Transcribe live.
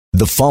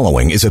The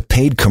following is a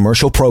paid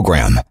commercial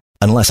program.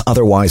 Unless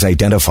otherwise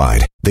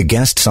identified, the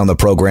guests on the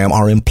program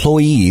are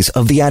employees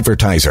of the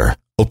advertiser.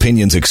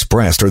 Opinions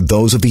expressed are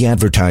those of the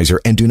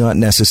advertiser and do not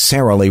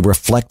necessarily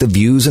reflect the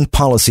views and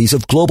policies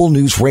of Global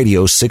News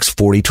Radio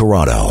 640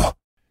 Toronto.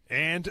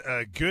 And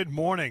good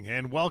morning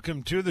and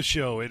welcome to the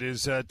show. It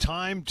is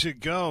time to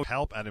go.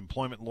 Help at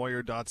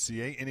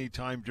employmentlawyer.ca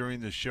anytime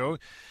during the show.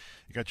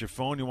 You got your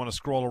phone, you want to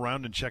scroll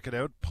around and check it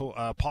out,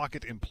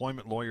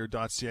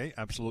 pocketemploymentlawyer.ca,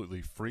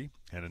 absolutely free,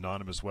 an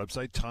anonymous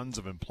website, tons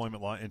of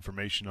employment law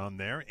information on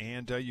there,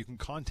 and you can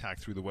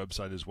contact through the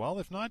website as well.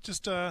 If not,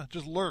 just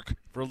lurk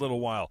for a little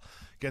while.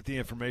 Get the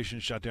information,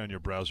 shut down your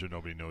browser,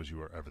 nobody knows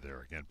you are ever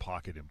there. Again,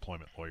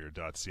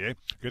 pocketemploymentlawyer.ca.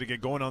 Going to get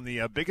going on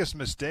the biggest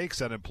mistakes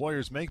that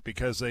employers make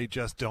because they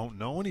just don't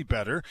know any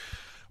better.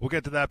 We'll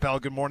get to that, pal.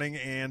 Good morning,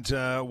 and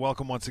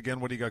welcome once again.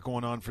 What do you got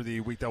going on for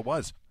the week that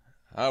was?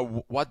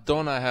 What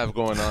don't I have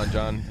going on,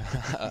 John?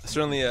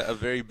 Certainly a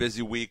very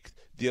busy week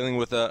dealing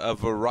with a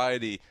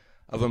variety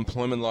of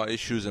employment law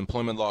issues,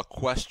 employment law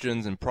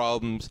questions and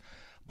problems.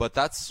 But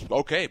that's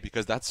okay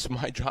because that's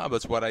my job.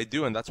 That's what I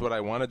do, and that's what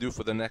I want to do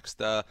for the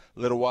next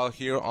little while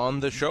here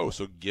on the show.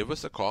 So give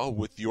us a call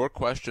with your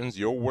questions,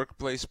 your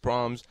workplace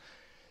problems.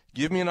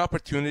 Give me an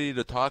opportunity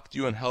to talk to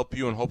you and help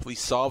you and hopefully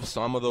solve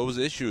some of those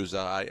issues.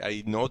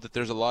 I know that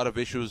there's a lot of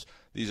issues.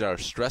 These are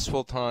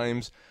stressful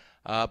times.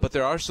 But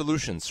there are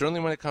solutions,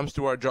 certainly when it comes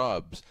to our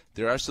jobs.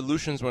 There are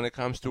solutions when it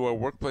comes to our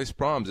workplace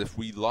problems. If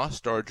we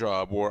lost our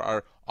job or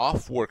are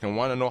off work and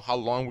want to know how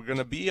long we're going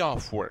to be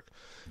off work.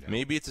 Yeah.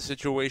 Maybe it's a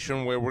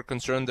situation where we're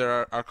concerned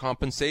that our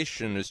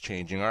compensation is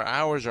changing, our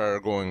hours are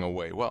going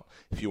away. Well,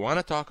 if you want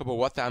to talk about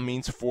what that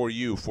means for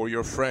you, for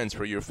your friends,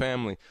 for your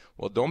family,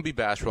 well, don't be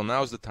bashful.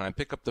 Now's the time.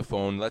 Pick up the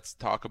phone. Let's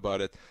talk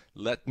about it.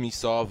 Let me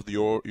solve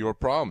your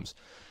problems.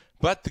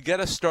 But to get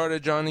us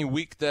started, Johnny,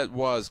 week that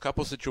was, a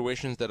couple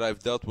situations that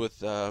I've dealt with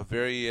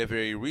very,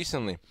 very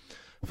recently.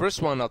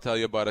 First one I'll tell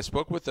you about, I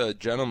spoke with a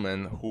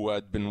gentleman who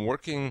had been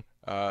working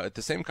at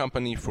the same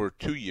company for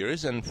 2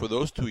 years, and for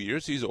those 2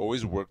 years he's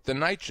always worked the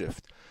night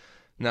shift.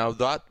 Now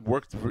that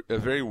worked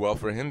very well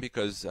for him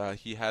because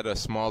he had a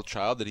small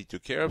child that he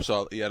took care of,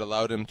 so he had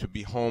allowed him to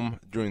be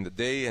home during the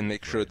day and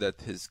make sure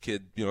that his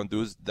kid,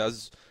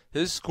 does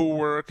his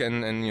schoolwork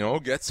and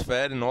gets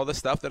fed and all the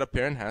stuff that a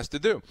parent has to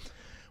do.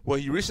 Well,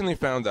 he recently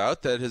found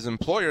out that his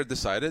employer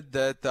decided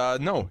that,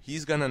 no,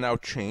 he's going to now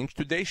change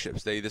to day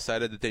shifts. They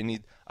decided that they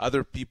need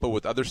other people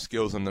with other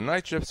skills on the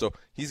night shift, so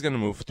he's going to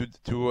move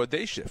to a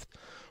day shift.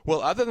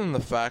 Well, other than the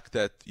fact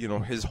that,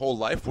 his whole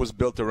life was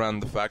built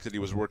around the fact that he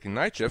was working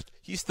night shift,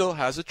 he still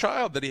has a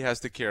child that he has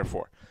to care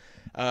for.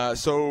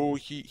 So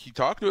he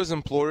talked to his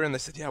employer, and they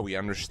said, yeah, we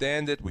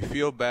understand it, we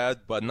feel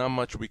bad, but not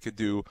much we could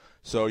do.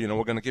 So,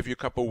 we're going to give you a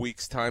couple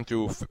weeks time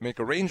to make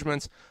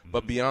arrangements,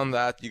 but beyond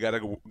that, you got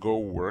to go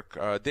work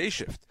day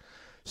shift.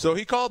 So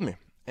he called me,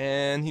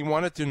 and he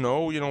wanted to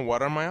know,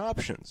 what are my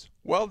options?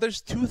 Well,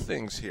 there's two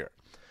things here.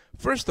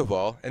 First of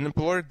all, an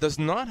employer does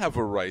not have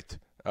a right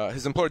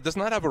his employer does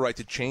not have a right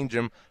to change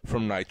him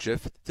from night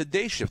shift to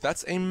day shift.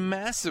 That's a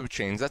massive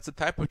change. That's the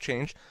type of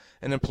change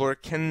an employer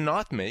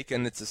cannot make,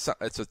 and it's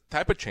a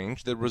type of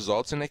change that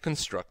results in a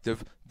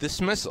constructive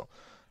dismissal.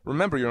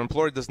 Remember, your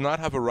employer does not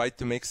have a right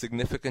to make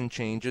significant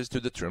changes to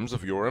the terms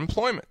of your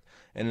employment.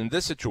 And in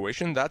this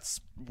situation,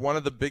 that's one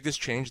of the biggest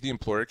changes the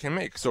employer can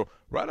make. So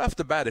right off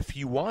the bat, if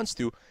he wants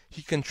to,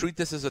 he can treat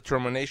this as a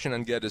termination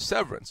and get his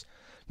severance.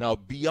 Now,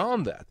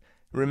 beyond that,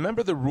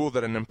 remember the rule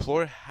that an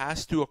employer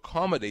has to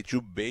accommodate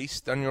you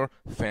based on your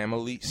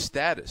family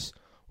status.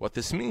 What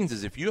this means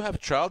is if you have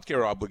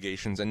childcare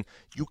obligations and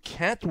you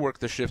can't work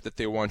the shift that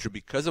they want you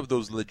because of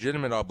those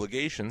legitimate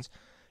obligations,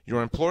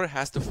 your employer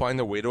has to find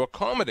a way to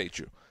accommodate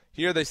you.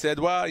 Here they said,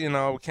 well,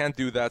 we can't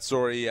do that,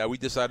 sorry, we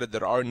decided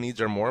that our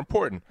needs are more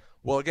important.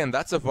 Well, again,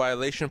 that's a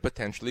violation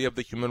potentially of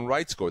the Human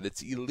Rights Code.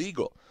 It's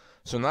illegal.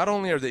 So not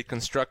only are they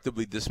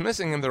constructively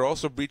dismissing him, they're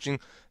also breaching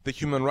the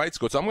Human Rights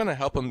Code. So I'm going to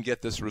help them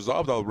get this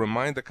resolved. I'll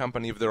remind the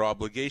company of their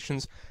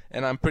obligations,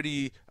 and I'm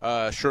pretty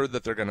sure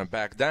that they're going to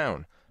back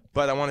down.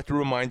 But I wanted to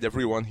remind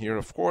everyone here,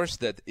 of course,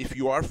 that if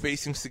you are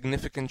facing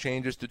significant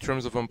changes to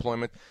terms of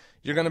employment,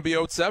 you're going to be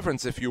owed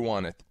severance if you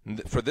want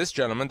it. For this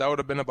gentleman, that would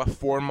have been about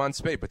 4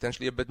 months' pay,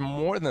 potentially a bit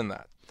more than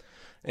that.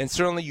 And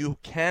certainly you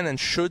can and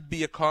should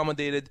be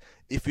accommodated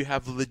if you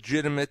have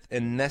legitimate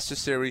and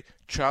necessary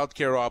child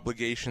care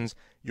obligations.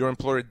 Your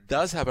employer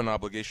does have an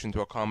obligation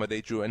to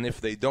accommodate you, and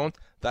if they don't,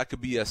 that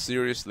could be a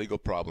serious legal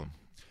problem.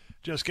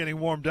 Just getting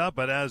warmed up,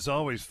 but as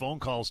always, phone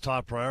calls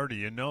top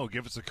priority.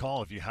 Give us a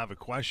call if you have a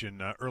question.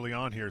 Early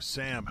on here,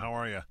 Sam, how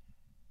are you?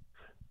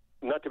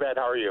 Not too bad.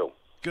 How are you?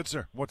 Good,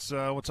 sir. What's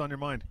on your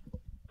mind?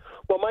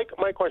 Well,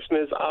 my question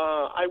is,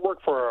 I work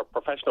for a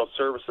professional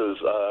services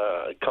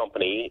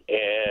company,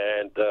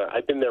 and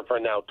I've been there for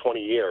now 20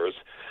 years.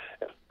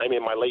 I'm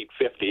in my late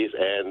 50s,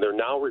 and they're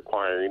now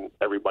requiring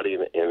everybody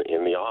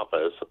in the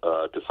office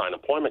to sign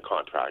employment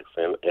contracts.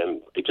 And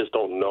I just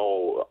don't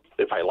know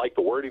if I like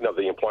the wording of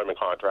the employment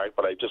contract,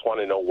 but I just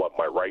want to know what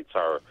my rights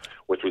are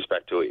with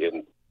respect to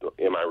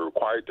am I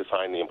required to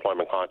sign the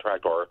employment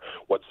contract, or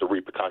what's the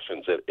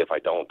repercussions if I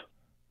don't?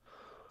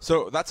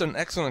 So that's an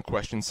excellent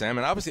question, Sam.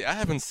 And obviously, I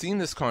haven't seen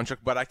this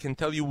contract, but I can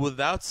tell you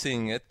without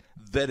seeing it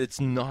that it's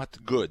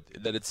not good,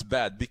 that it's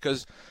bad.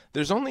 Because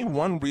there's only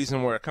one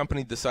reason where a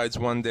company decides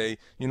one day,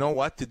 you know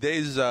what,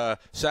 today's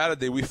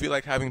Saturday, we feel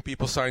like having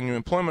people sign new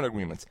employment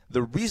agreements.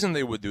 The reason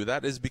they would do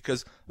that is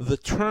because the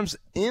terms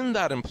in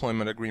that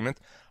employment agreement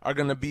are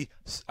going to be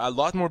a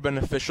lot more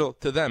beneficial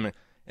to them.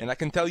 And I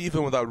can tell you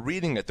even without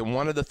reading it, that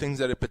one of the things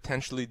that it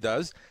potentially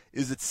does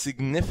is it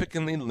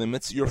significantly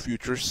limits your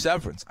future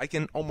severance. I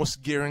can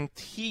almost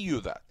guarantee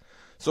you that.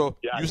 So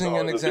using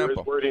an example.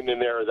 There is wording in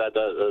there that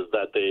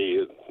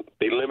they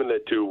limit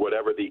it to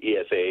whatever the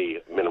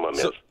ESA minimum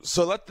is.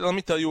 So let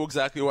me tell you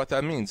exactly what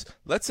that means.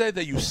 Let's say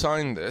that you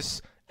sign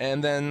this,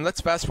 and then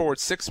let's fast forward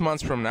 6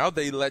 months from now,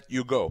 they let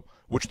you go,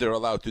 which they're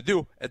allowed to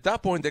do. At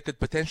that point, they could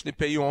potentially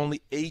pay you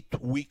only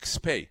 8 weeks'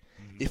 pay.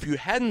 If you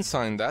hadn't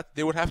signed that,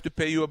 they would have to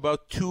pay you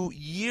about 2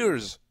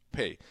 years'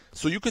 pay.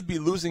 So you could be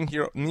losing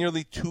here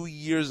nearly 2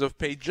 years of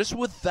pay just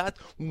with that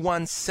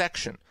one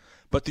section.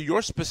 But to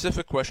your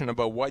specific question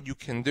about what you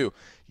can do,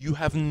 you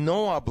have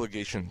no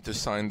obligation to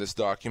sign this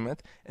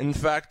document. In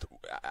fact,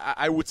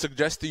 I would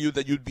suggest to you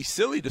that you'd be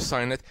silly to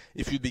sign it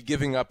if you'd be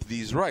giving up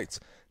these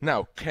rights.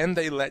 Now, can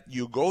they let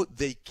you go?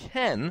 They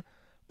can,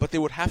 but they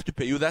would have to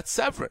pay you that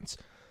severance.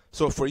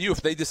 So for you,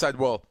 if they decide,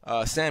 well,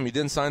 Sam, you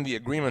didn't sign the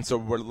agreement, so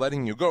we're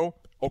letting you go,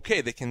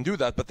 okay, they can do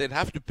that, but they'd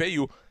have to pay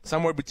you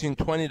somewhere between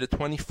 20 to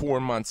 24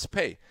 months'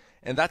 pay.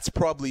 And that's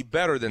probably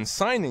better than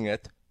signing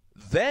it,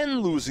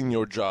 then losing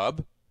your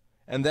job,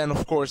 and then,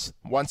 of course,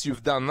 once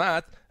you've done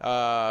that,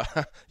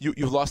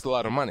 you've lost a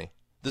lot of money.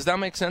 Does that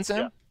make sense,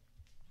 Sam?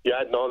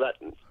 Yeah, no, that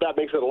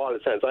makes it a lot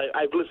of sense.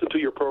 I've listened to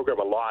your program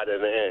a lot,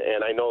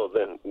 and I know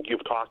that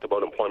you've talked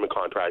about employment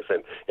contracts,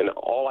 and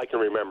all I can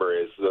remember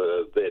is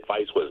the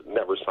advice was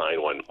never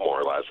sign one,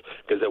 more or less,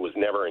 because it was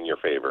never in your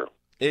favor.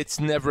 It's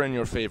never in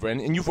your favor.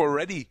 And you've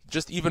already,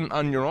 just even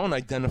on your own,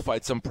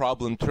 identified some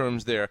problem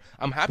terms there.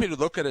 I'm happy to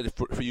look at it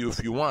for you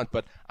if you want,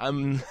 but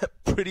I'm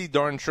pretty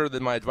darn sure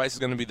that my advice is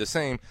going to be the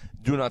same.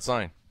 Do not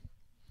sign.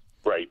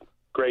 Right.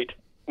 Great.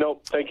 No,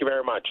 thank you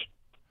very much.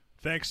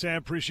 Thanks, Sam.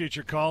 Appreciate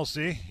your call.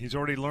 See, he's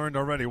already learned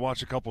already.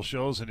 Watch a couple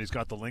shows, and he's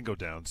got the lingo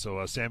down.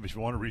 So, Sam, if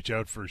you want to reach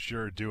out for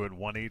sure, do it.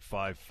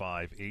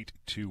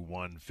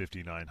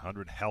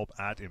 1-855-821-5900.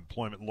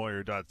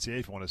 help@employmentlawyer.ca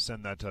if you want to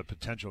send that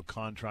potential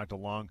contract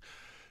along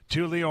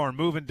to Leo. Or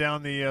moving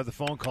down the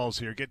phone calls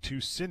here. Get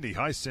to Cindy.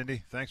 Hi,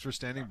 Cindy. Thanks for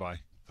standing by.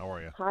 How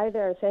are you? Hi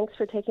there. Thanks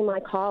for taking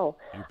my call.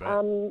 You bet.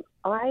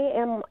 I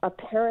am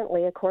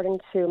apparently, according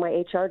to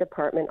my HR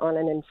department, on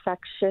an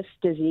infectious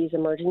disease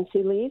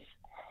emergency leave,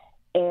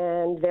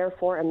 and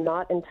therefore am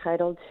not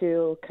entitled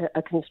to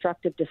a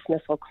constructive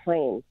dismissal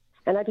claim.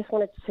 And I just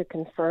wanted to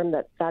confirm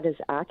that that is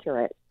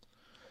accurate.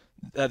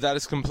 That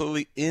is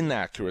completely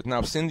inaccurate.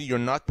 Now, Cindy, you're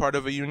not part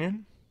of a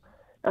union?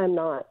 I'm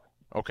not.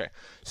 Okay.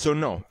 So,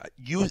 no.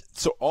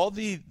 So all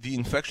the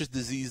infectious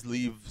disease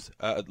leave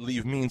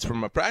means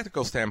from a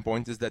practical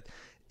standpoint is that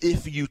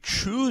if you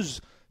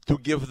choose to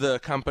give the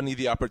company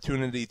the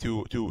opportunity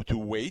to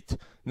wait,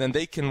 then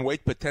they can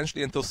wait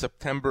potentially until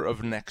September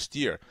of next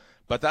year.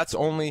 But that's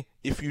only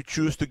if you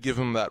choose to give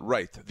them that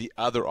right. The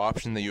other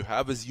option that you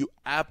have is you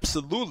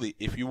absolutely,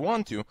 if you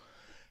want to,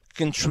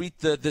 can treat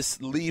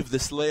this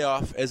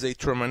layoff as a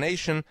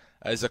termination,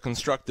 as a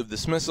constructive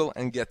dismissal,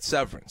 and get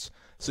severance.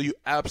 So you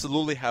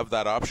absolutely have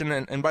that option.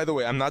 And by the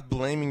way, I'm not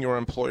blaming your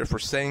employer for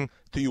saying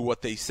to you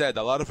what they said.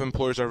 A lot of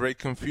employers are very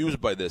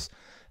confused by this.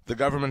 The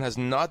government has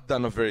not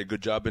done a very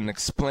good job in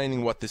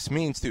explaining what this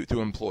means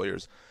to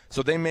employers.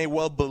 So they may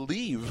well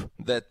believe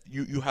that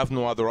you have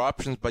no other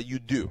options, but you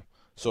do.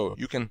 So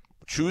you can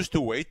choose to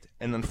wait,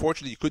 and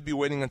unfortunately you could be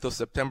waiting until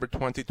September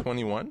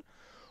 2021,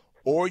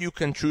 or you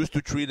can choose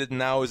to treat it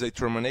now as a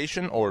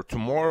termination, or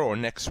tomorrow, or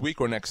next week,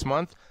 or next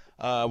month,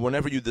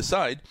 whenever you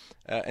decide,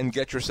 and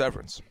get your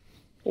severance.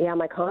 Yeah,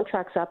 my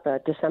contract's up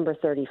December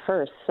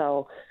 31st,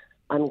 so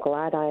I'm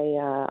glad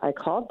I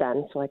called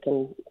then so I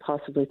can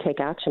possibly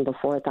take action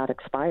before that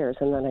expires,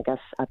 and then I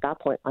guess at that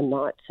point I'm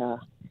not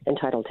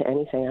entitled to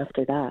anything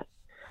after that.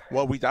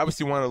 Well, we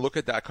obviously want to look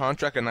at that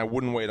contract, and I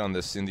wouldn't wait on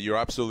this, Cindy. You're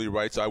absolutely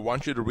right. So I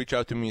want you to reach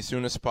out to me as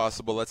soon as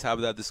possible. Let's have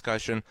that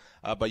discussion.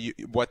 But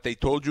what they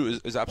told you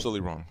is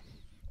absolutely wrong.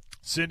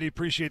 Cindy,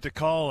 appreciate the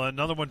call.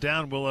 Another one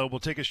down. We'll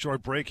take a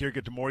short break here,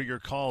 get to more of your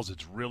calls.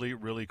 It's really,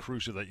 really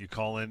crucial that you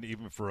call in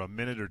even for a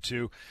minute or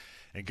two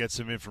and get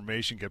some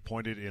information, get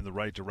pointed in the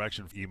right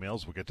direction.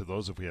 Emails, we'll get to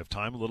those if we have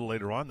time a little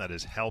later on. That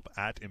is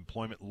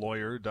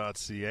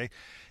help@employmentlawyer.ca.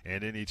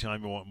 And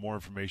anytime you want more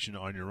information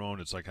on your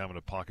own, it's like having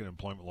a pocket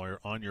employment lawyer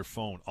on your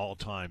phone all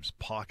times,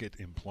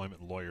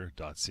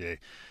 pocketemploymentlawyer.ca. It's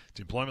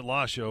the Employment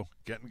Law Show,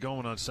 getting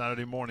going on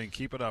Saturday morning.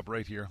 Keep it up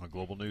right here on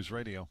Global News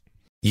Radio.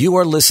 You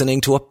are listening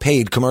to a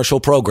paid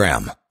commercial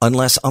program.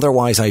 Unless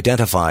otherwise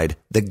identified,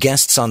 the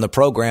guests on the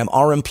program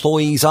are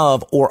employees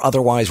of or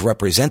otherwise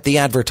represent the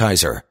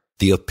advertiser.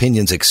 The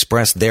opinions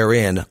expressed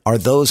therein are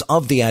those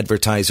of the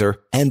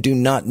advertiser and do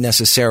not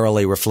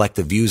necessarily reflect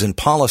the views and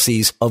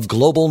policies of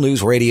Global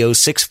News Radio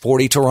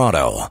 640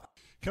 Toronto.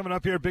 Coming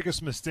up here,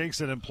 biggest mistakes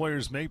that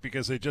employers make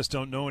because they just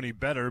don't know any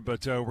better.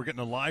 But we're getting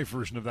a live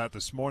version of that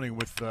this morning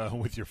with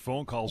your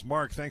phone calls.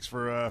 Mark, thanks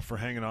for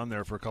hanging on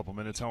there for a couple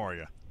minutes. How are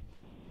you?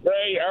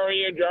 Ray, how are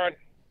you, John?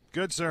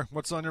 Good, sir.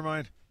 What's on your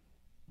mind?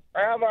 I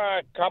have a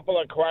couple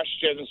of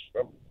questions.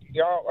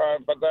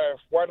 But the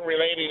one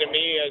relating to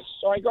me is,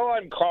 so I go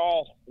on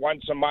call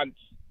once a month.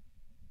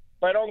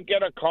 If I don't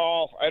get a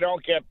call, I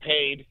don't get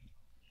paid.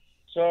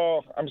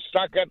 So I'm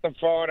stuck at the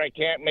phone. I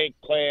can't make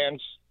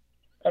plans.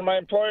 And my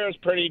employer is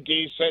pretty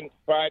decent,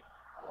 but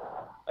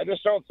I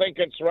just don't think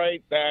it's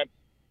right that,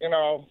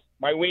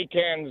 my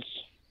weekend's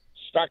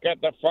stuck at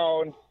the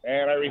phone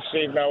and I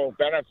receive no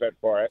benefit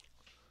for it.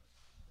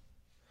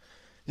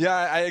 Yeah,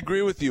 I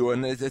agree with you,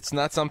 and it's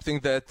not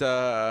something that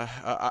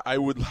I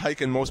would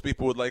like and most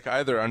people would like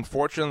either.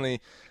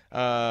 Unfortunately,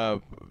 at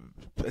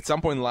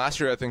some point last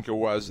year, I think it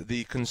was,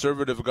 the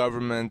Conservative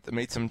government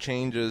made some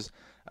changes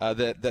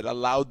that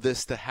allowed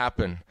this to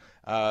happen.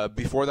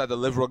 Before that, the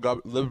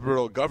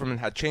Liberal government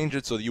had changed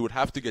it so you would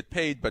have to get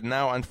paid, but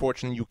now,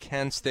 unfortunately, you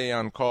can stay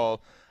on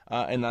call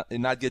and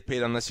not get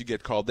paid unless you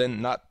get called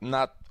in. Not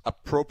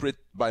appropriate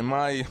by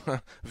my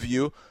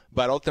view,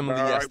 but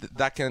ultimately, yes,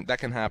 that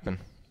can happen.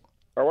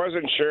 I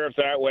wasn't sure if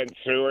that went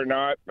through or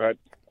not, but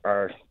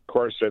of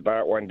course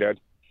that one did.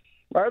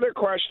 My other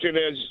question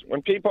is,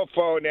 when people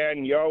phone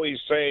in, you always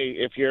say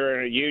if you're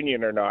in a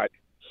union or not.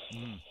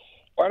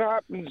 What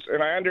happens,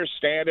 and I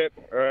understand it,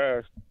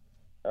 I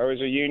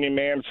was a union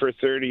man for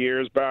 30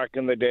 years back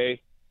in the day,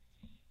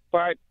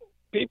 but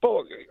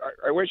people,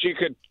 I wish you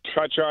could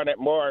touch on it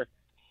more.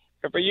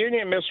 If a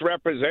union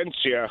misrepresents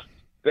you,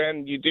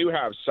 then you do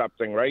have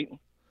something, right?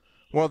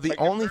 Well, the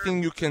only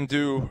thing you can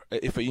do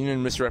if a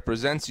union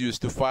misrepresents you is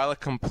to file a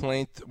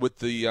complaint with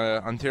the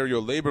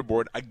Ontario Labour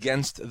Board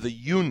against the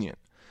union.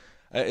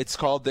 It's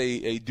called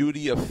a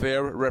duty of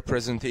fair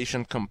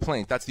representation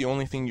complaint. That's the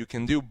only thing you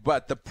can do.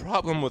 But the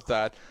problem with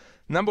that,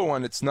 number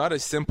one, it's not a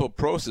simple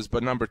process.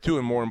 But number two,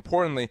 and more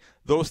importantly,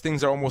 those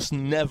things are almost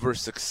never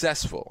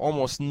successful.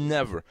 Almost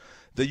never.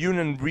 The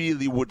union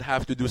really would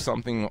have to do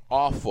something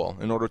awful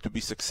in order to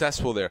be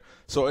successful there.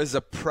 So as a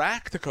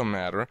practical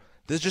matter,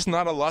 there's just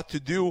not a lot to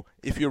do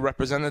if you're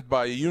represented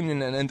by a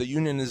union and the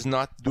union is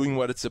not doing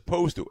what it's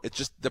supposed to. It's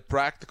just the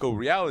practical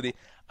reality.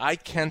 I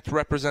can't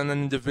represent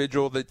an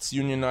individual that's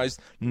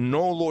unionized.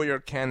 No lawyer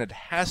can. It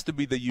has to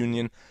be the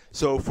union.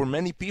 So for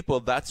many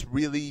people, that's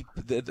really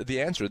the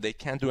answer. They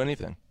can't do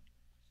anything.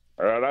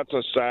 That's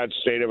a sad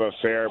state of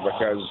affair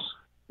because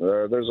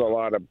there's a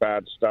lot of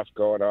bad stuff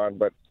going on.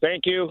 But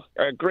thank you.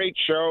 Great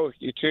show.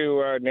 You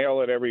two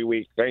nail it every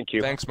week. Thank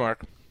you. Thanks,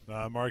 Mark.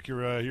 Mark,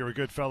 you're a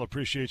good fellow.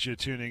 Appreciate you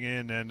tuning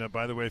in. And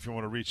by the way, if you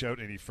want to reach out,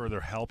 any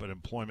further help at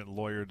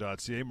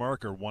employmentlawyer.ca,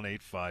 Mark, or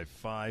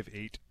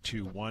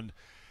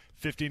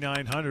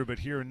 1-855-821-5900. But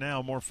here and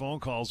now, more phone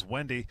calls.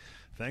 Wendy,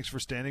 thanks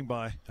for standing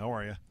by. How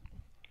are you?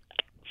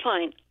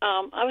 Fine.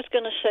 I was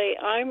going to say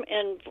I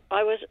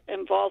was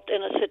involved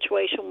in a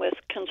situation with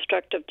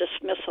constructive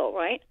dismissal,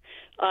 right?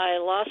 I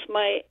lost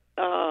my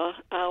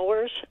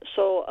hours,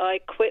 so I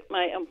quit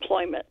my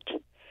employment.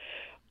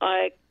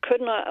 I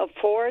could not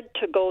afford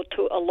to go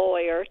to a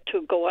lawyer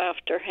to go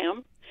after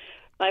him.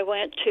 I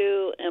went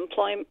to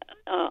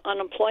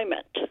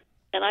unemployment,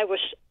 and I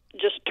was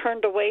just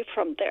turned away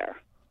from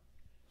there.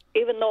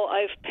 Even though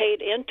I've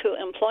paid into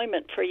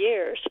employment for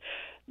years,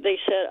 they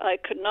said I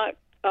could not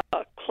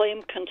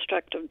claim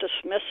constructive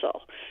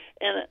dismissal.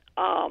 And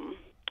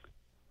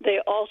they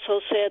also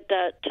said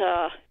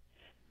that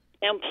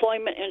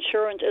employment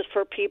insurance is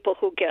for people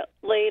who get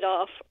laid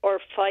off or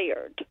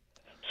fired.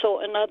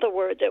 So, in other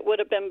words, it would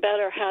have been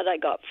better had I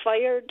got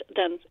fired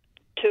than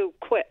to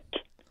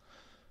quit.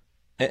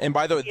 And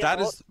by the way,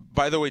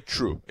 is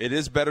true. It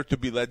is better to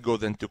be let go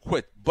than to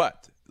quit.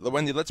 But,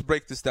 Wendy, let's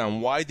break this down.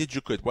 Why did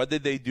you quit? What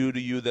did they do to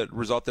you that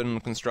resulted in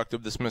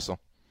constructive dismissal?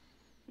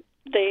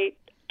 They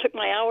took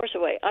my hours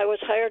away. I was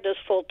hired as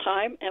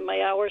full-time, and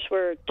my hours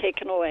were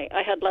taken away.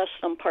 I had less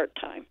than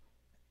part-time.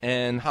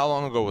 And how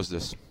long ago was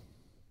this?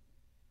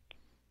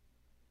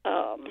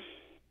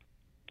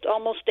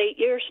 Almost 8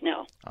 years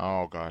now.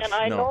 Oh gosh! And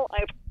I know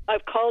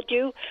I've called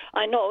you.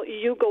 I know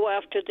you go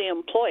after the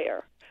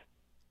employer.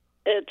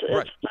 It's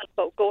not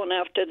about going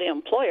after the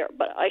employer,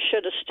 but I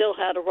should have still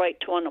had a right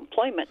to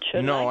unemployment,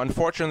 shouldn't I? No,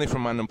 unfortunately,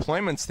 from an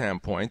unemployment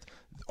standpoint,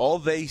 all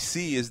they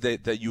see is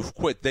that you've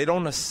quit. They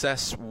don't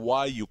assess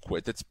why you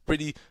quit. It's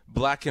pretty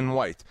black and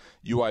white.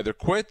 You either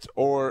quit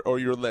or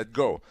you're let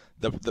go.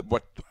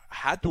 What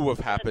had to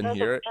have happened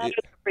here?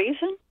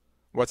 Reason?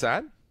 What's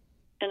that?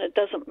 And it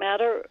doesn't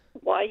matter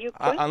why you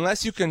quit?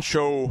 Unless you can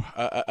show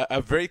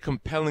a very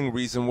compelling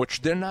reason,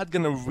 which they're not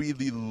going to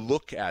really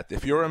look at.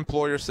 If your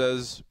employer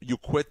says you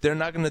quit, they're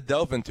not going to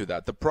delve into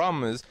that. The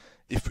problem is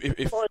if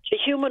well, it's a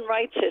human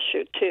rights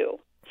issue, too.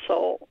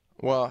 So.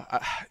 Well,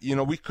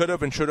 we could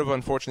have and should have,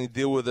 unfortunately,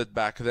 deal with it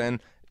back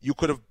then. You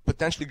could have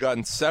potentially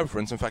gotten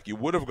severance. In fact, you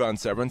would have gotten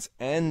severance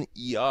and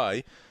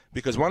EI.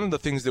 Because one of the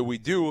things that we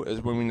do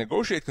is when we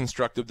negotiate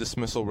constructive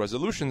dismissal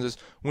resolutions is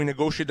we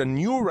negotiate a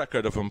new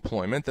record of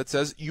employment that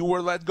says you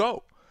were let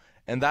go.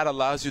 And that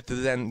allows you to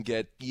then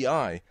get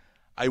EI.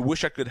 I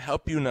wish I could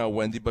help you now,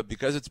 Wendy, but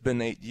because it's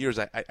been 8 years,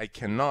 I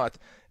cannot.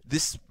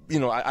 This,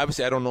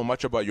 obviously I don't know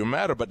much about your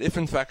matter, but if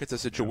in fact it's a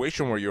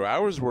situation where your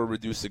hours were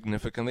reduced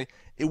significantly,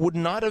 it would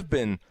not have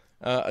been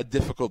a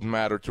difficult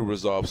matter to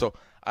resolve. So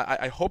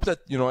I hope that,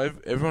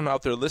 everyone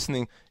out there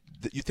listening,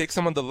 that you take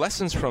some of the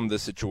lessons from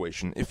this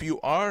situation. If you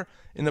are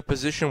in a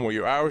position where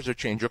your hours are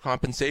changed, your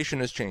compensation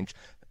has changed,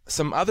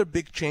 some other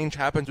big change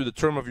happened to the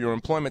term of your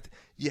employment,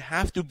 you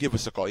have to give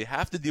us a call. You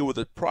have to deal with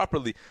it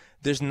properly.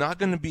 There's not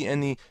going to be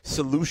any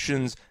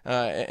solutions,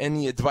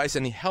 any advice,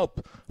 any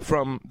help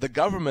from the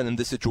government in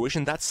this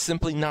situation. That's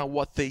simply not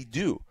what they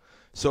do.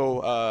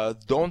 So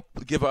don't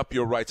give up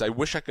your rights. I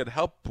wish I could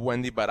help,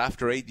 Wendy, but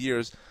after 8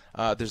 years,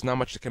 there's not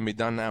much that can be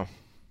done now.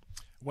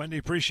 Wendy,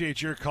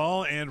 appreciate your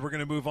call, and we're going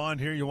to move on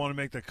here. You want to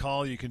make the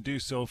call, you can do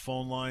so.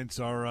 Phone lines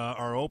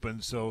are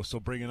open, so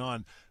bring it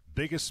on.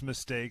 Biggest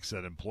mistakes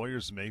that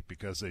employers make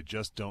because they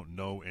just don't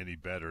know any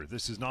better.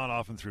 This is not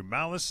often through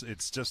malice.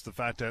 It's just the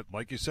fact that,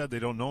 like you said, they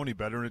don't know any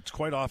better, and it's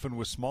quite often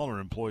with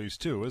smaller employees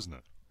too, isn't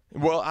it?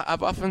 Well,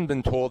 I've often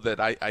been told that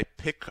I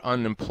pick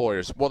on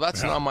employers. Well,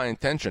 that's not my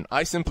intention.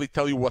 I simply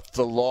tell you what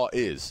the law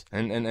is,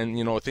 and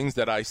things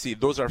that I see.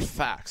 Those are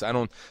facts. I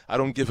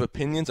don't give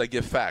opinions. I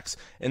give facts.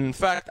 And in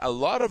fact, a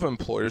lot of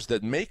employers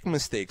that make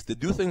mistakes, that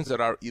do things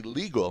that are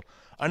illegal,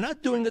 are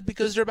not doing it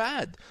because they're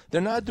bad. They're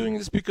not doing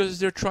this because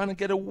they're trying to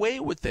get away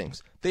with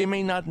things. They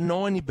may not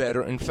know any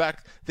better. In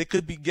fact, they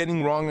could be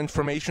getting wrong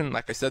information,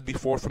 like I said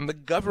before, from the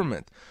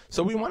government.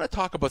 So we want to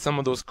talk about some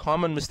of those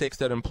common mistakes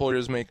that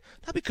employers make,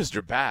 not because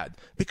they're bad,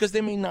 because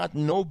they may not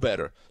know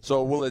better.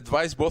 So we'll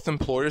advise both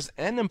employers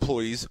and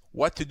employees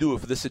what to do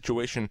if this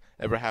situation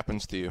ever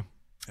happens to you.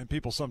 And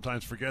people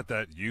sometimes forget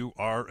that you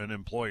are an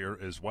employer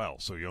as well,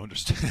 so you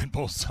understand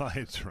both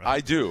sides, right? I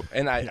do,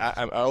 and I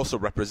also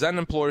represent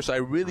employers, so I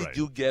really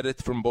do get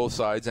it from both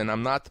sides, and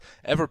I'm not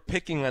ever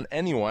picking on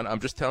anyone. I'm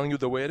just telling you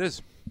the way it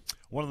is.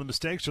 One of the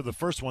mistakes, or the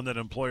first one that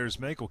employers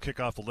make, we'll kick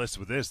off the list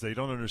with this. They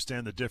don't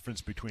understand the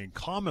difference between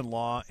common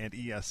law and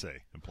ESA,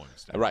 Employment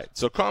Standards. Right.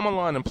 So Common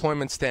Law and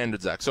Employment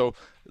Standards Act. So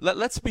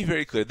let's be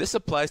very clear. This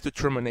applies to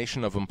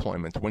termination of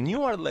employment. When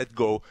you are let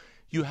go,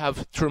 you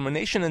have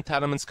termination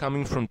entitlements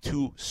coming from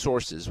two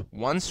sources.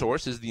 One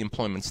source is the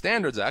Employment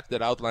Standards Act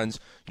that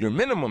outlines your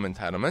minimum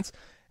entitlements.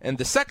 And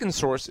the second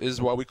source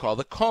is what we call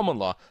the common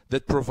law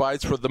that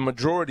provides for the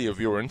majority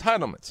of your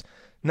entitlements.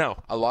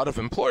 Now, a lot of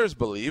employers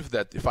believe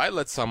that if I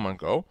let someone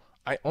go,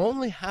 I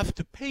only have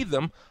to pay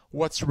them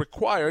what's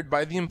required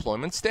by the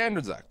Employment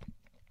Standards Act.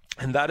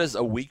 And that is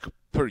a week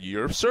per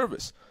year of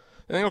service.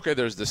 And then, okay,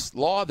 there's this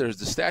law, there's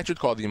the statute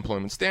called the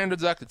Employment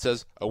Standards Act. It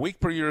says a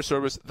week per year of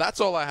service. That's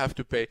all I have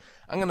to pay.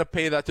 I'm going to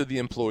pay that to the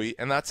employee,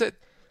 and that's it.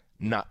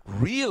 Not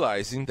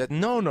realizing that,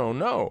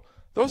 no.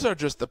 Those are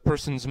just the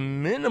person's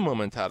minimum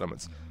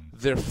entitlements.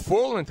 Their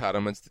full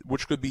entitlements,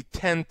 which could be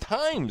 10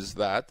 times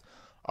that,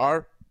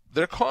 are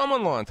their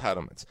common law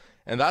entitlements.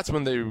 And that's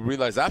when they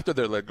realize after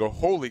they're let go,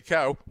 holy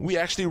cow, we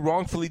actually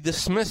wrongfully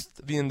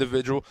dismissed the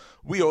individual.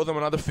 We owe them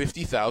another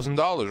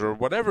 $50,000 or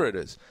whatever it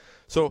is.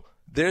 So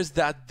there's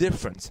that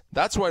difference.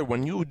 That's why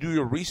when you do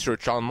your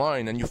research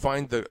online and you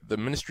find the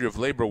Ministry of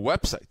Labor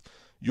website,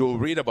 you'll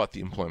read about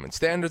the Employment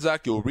Standards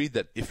Act. You'll read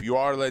that if you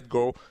are let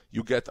go,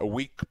 you get a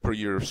week per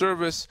year of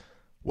service.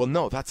 Well,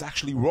 no, that's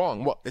actually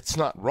wrong. Well, it's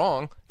not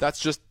wrong. That's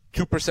just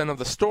 2% of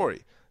the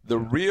story. The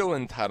real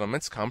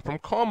entitlements come from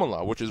common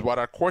law, which is what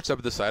our courts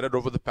have decided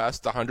over the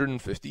past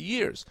 150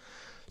 years.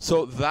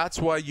 So that's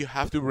why you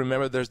have to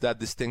remember there's that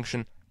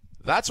distinction.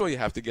 That's why you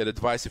have to get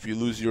advice if you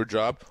lose your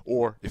job,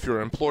 or if you're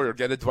an employer,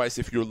 get advice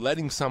if you're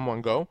letting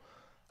someone go.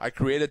 I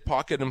created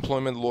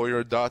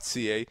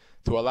pocketemploymentlawyer.ca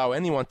to allow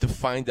anyone to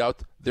find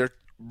out their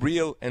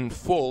real and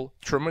full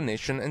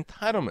termination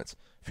entitlements.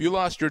 If you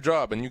lost your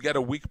job and you get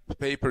a week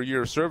pay per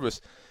year of service,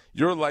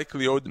 you're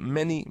likely owed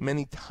many,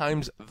 many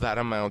times that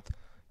amount.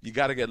 You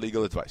got to get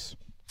legal advice.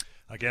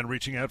 Again,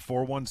 reaching out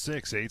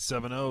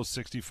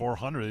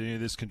 416-870-6400. Any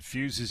of this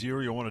confuses you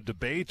or you want to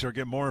debate or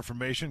get more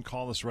information,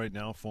 call us right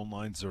now. Phone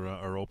lines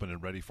are open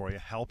and ready for you.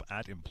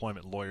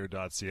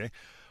 help@employmentlawyer.ca.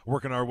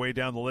 Working our way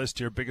down the list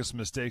here. Biggest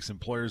mistakes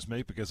employers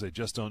make because they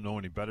just don't know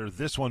any better.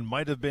 This one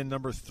might have been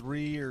number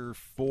 3 or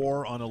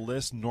 4 on a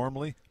list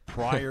normally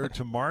prior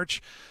to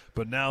March,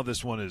 but now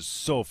this one is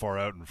so far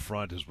out in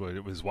front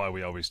is why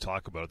we always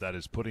talk about it. That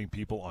is putting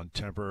people on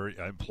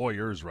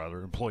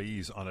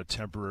employees on a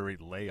temporary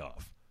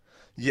layoff.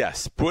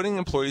 Yes, putting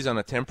employees on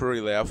a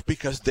temporary layoff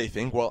because they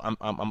think, well,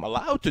 I'm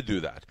allowed to do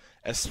that,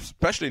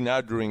 especially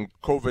now during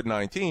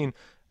COVID-19.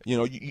 You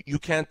know, you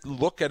can't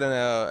look at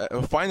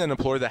find an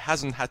employer that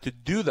hasn't had to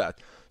do that.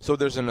 So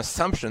there's an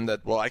assumption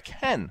that, well, I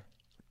can.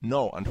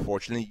 No,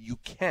 unfortunately, you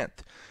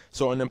can't.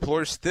 So an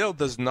employer still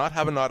does not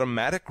have an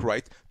automatic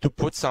right to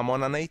put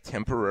someone on a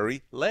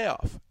temporary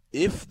layoff.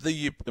 If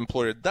the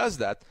employer does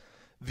that,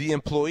 the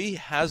employee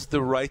has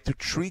the right to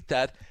treat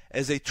that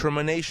as a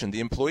termination. The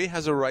employee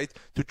has a right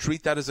to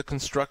treat that as a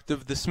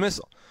constructive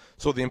dismissal.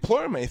 So the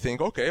employer may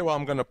think, okay, well,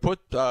 I'm going to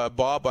put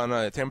Bob on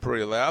a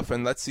temporary layoff,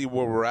 and let's see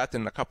where we're at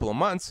in a couple of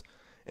months.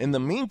 In the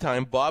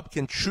meantime, Bob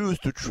can choose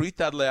to treat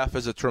that layoff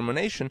as a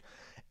termination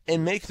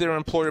and make their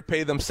employer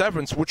pay them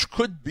severance, which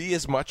could be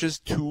as much as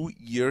 2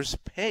 years'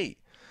 pay.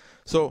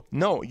 So,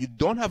 no, you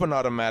don't have an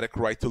automatic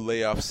right to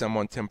lay off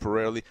someone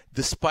temporarily,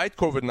 despite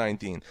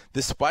COVID-19,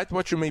 despite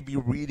what you may be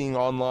reading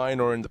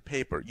online or in the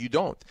paper. You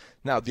don't.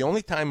 Now, the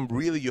only time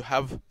really you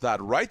have that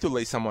right to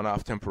lay someone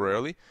off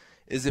temporarily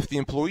is if the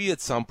employee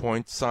at some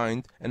point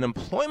signed an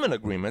employment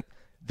agreement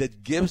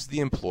that gives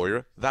the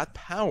employer that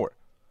power.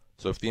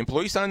 So if the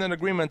employee signed an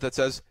agreement that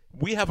says,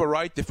 we have a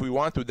right if we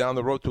want to down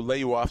the road to lay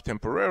you off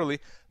temporarily,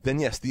 then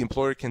yes, the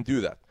employer can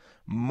do that.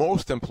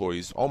 Most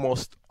employees,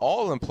 almost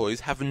all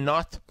employees, have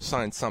not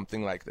signed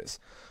something like this.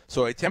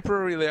 So a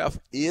temporary layoff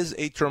is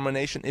a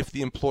termination if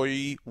the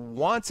employee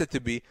wants it to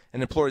be.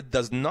 An employer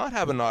does not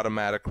have an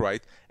automatic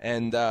right,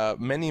 and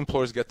many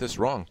employers get this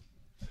wrong.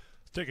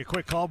 Let's take a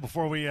quick call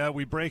before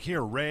we break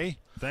here. Ray,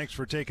 thanks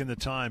for taking the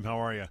time. How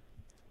are you?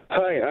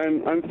 Hi,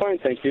 I'm fine,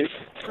 thank you.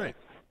 Great.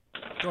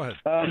 Go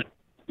ahead.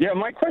 Yeah,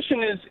 my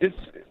question is,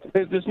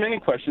 there's many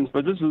questions,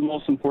 but this is the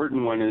most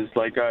important one. Is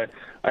like I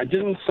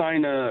didn't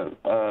sign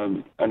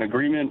an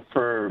agreement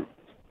there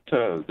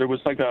was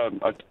like a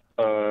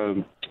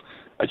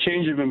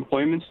change of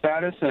employment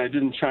status, and I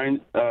didn't sign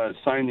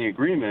the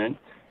agreement,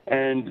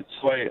 and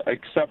so I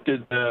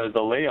accepted the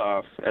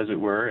layoff, as it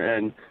were,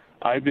 and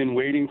I've been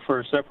waiting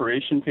for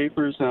separation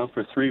papers now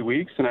for 3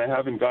 weeks, and I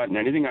haven't gotten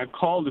anything. I've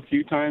called a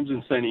few times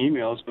and sent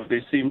emails, but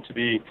they seem to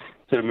be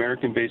an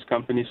American-based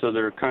company, so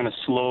they're kind of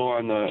slow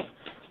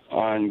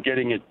on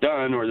getting it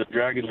done, or they're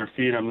dragging their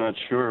feet. I'm not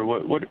sure.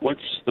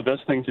 What's the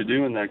best thing to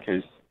do in that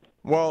case?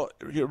 Well,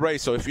 you're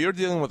right. So if you're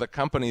dealing with a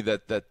company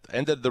that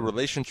ended the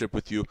relationship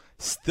with you,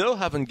 still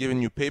haven't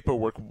given you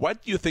paperwork,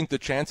 what do you think the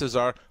chances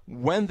are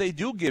when they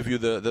do give you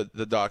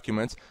the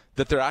documents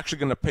that they're actually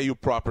going to pay you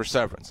proper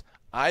severance?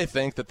 I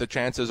think that the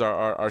chances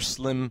are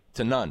slim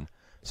to none.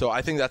 So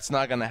I think that's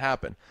not going to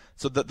happen.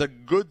 So the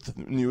good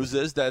news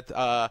is that,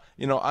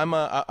 I'm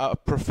a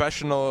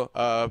professional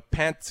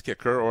pants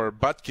kicker or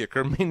butt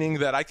kicker, meaning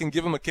that I can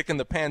give them a kick in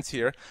the pants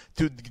here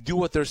to do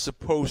what they're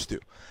supposed to.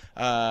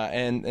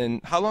 And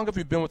how long have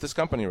you been with this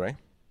company, Ray?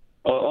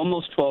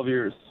 Almost 12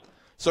 years.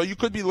 So you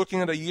could be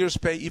looking at a year's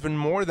pay, even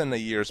more than a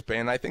year's pay.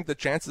 And I think the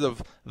chances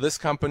of this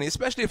company,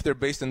 especially if they're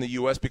based in the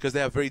U.S. because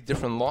they have very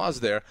different laws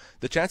there,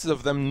 the chances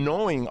of them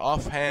knowing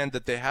offhand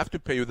that they have to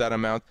pay you that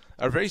amount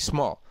are very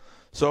small.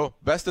 So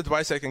best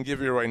advice I can give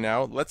you right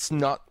now, let's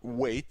not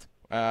wait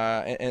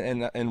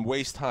and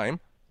waste time.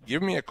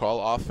 Give me a call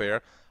off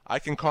air. I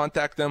can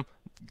contact them.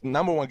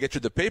 Number one, get you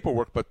the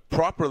paperwork, but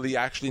properly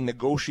actually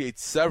negotiate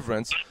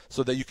severance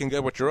so that you can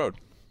get what you're owed.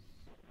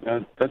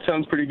 That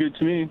sounds pretty good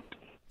to me.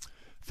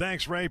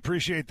 Thanks, Ray.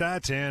 Appreciate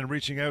that. And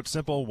reaching out,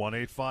 simple,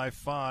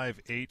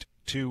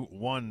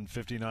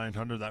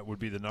 1-855-821-5900. That would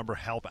be the number,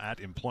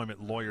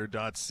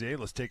 help@employmentlawyer.ca.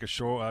 Let's take a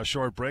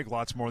short break.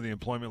 Lots more of the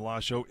Employment Law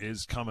Show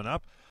is coming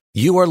up.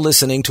 You are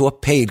listening to a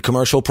paid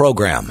commercial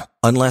program.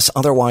 Unless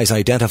otherwise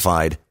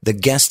identified, the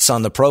guests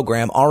on the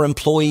program are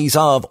employees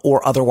of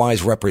or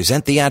otherwise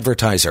represent the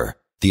advertiser.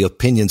 The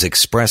opinions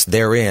expressed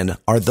therein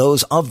are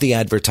those of the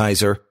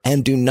advertiser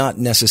and do not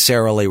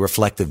necessarily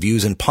reflect the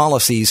views and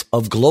policies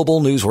of Global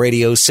News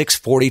Radio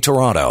 640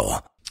 Toronto.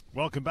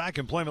 Welcome back,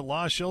 Employment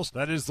Law Shows.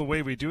 That is the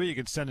way we do it. You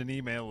can send an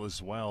email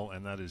as well,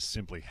 and that is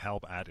simply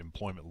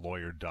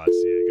help@employmentlawyer.ca. Going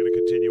to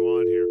continue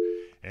on here.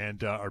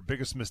 And our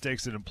biggest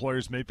mistakes that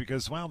employers make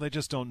because, well, they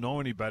just don't know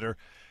any better.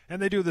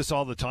 And they do this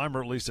all the time,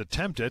 or at least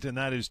attempt it, and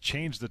that is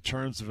change the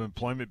terms of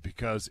employment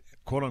because,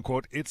 quote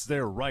unquote, it's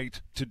their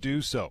right to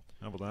do so.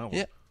 How about that one?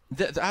 Yeah.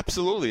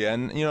 Absolutely.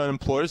 And,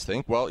 employers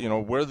think, well,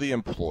 we're the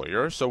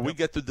employer, so we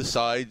get to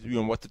decide,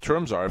 what the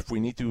terms are. If we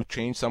need to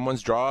change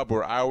someone's job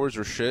or hours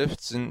or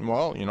shifts, and,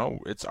 well,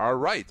 it's our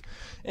right.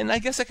 And I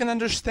guess I can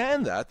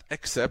understand that,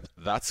 except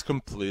that's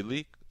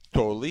completely,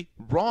 totally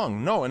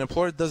wrong. No, an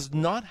employer does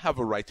not have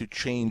a right to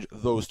change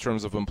those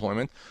terms of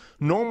employment,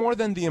 no more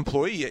than the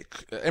employee.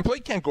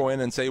 Employee can't go in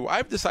and say, well,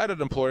 I've decided,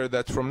 employer,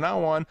 that from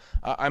now on,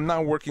 I'm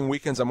not working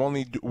weekends, I'm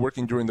only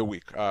working during the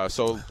week.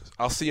 So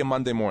I'll see you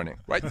Monday morning,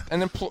 right?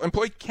 An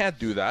employee can't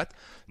do that.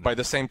 By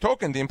the same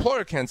token, the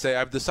employer can say,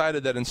 I've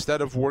decided that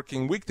instead of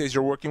working weekdays,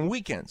 you're working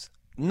weekends.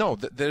 No,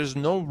 there's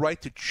no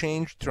right to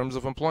change terms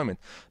of employment.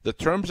 The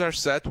terms are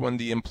set when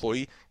the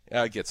employee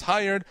gets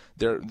hired,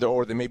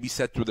 or they may be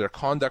set through their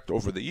conduct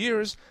over the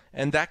years,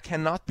 and that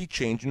cannot be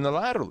changed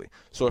unilaterally.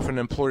 So if an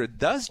employer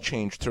does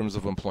change terms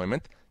of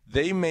employment,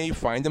 they may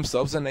find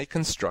themselves in a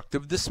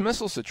constructive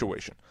dismissal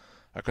situation.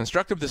 A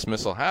constructive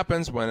dismissal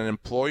happens when an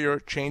employer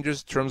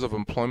changes terms of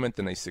employment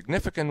in a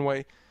significant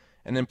way,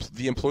 and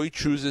the employee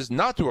chooses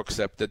not to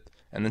accept it,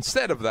 and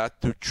instead of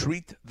that, to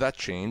treat that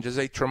change as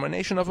a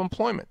termination of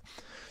employment.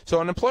 So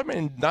an employer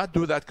may not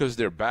do that because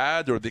they're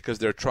bad or because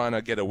they're trying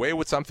to get away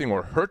with something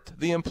or hurt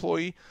the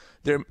employee.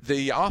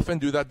 They often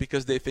do that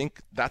because they think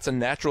that's a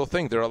natural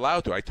thing. They're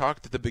allowed to. I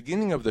talked at the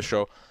beginning of the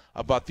show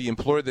about the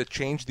employer that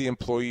changed the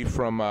employee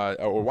from,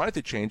 or wanted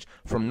to change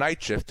from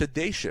night shift to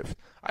day shift.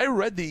 I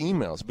read the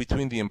emails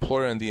between the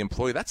employer and the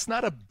employee. That's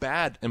not a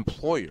bad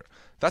employer.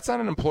 That's not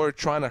an employer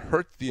trying to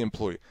hurt the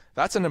employee.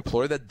 That's an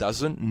employer that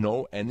doesn't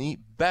know any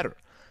better.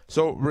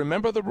 So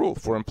remember the rule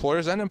for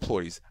employers and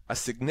employees. A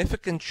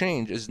significant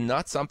change is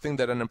not something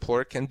that an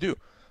employer can do.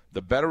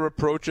 The better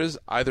approach is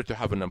either to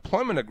have an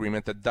employment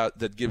agreement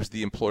that gives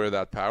the employer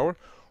that power,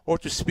 or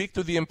to speak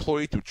to the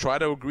employee to try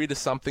to agree to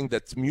something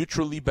that's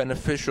mutually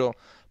beneficial,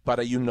 but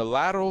a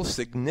unilateral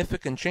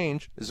significant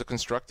change is a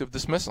constructive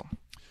dismissal.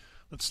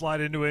 Let's slide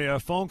into a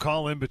phone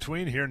call in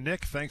between here.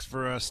 Nick, thanks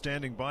for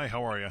standing by.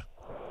 How are you?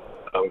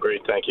 I'm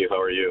great, thank you.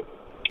 How are you?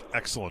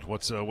 Excellent.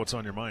 What's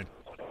on your mind?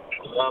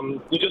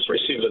 We just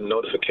received a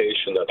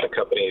notification that the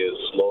company is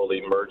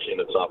slowly merging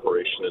its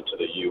operation into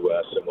the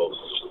U.S. and will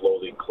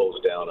slowly close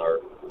down our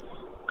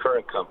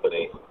current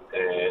company.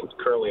 And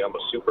currently I'm a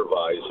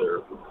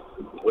supervisor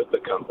with the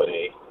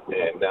company,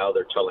 and now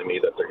they're telling me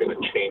that they're going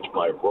to change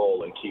my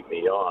role and keep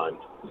me on.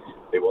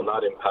 They will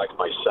not impact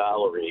my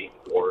salary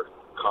or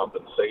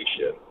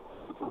compensation.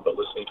 But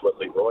listening to what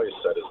Leroy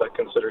said, is that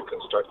considered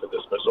constructive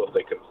dismissal if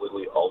they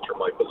completely alter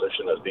my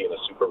position as being a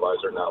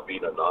supervisor now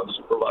being a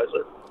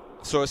non-supervisor?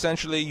 So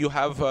essentially you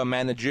have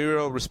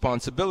managerial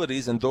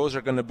responsibilities, and those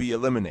are going to be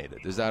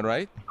eliminated. Is that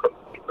right?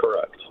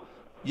 Correct.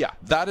 Yeah,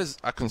 that is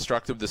a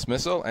constructive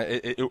dismissal,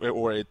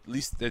 or at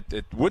least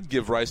it would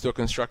give rise to a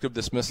constructive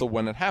dismissal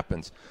when it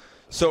happens.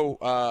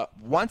 So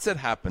once it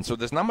happens, so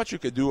there's not much you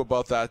could do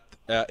about that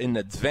in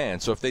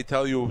advance. So if they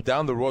tell you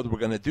down the road we're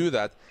going to do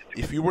that,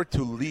 if you were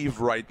to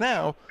leave right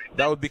now,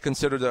 that would be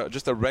considered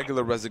just a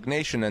regular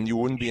resignation, and you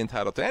wouldn't be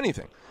entitled to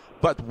anything.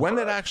 But when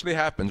it actually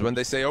happens, when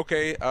they say,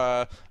 okay,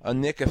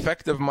 Nick,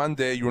 effective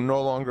Monday, you're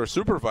no longer a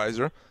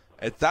supervisor,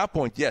 at that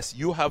point, yes,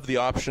 you have the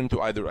option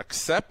to either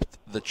accept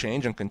the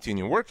change and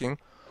continue working,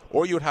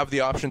 or you would have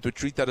the option to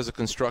treat that as a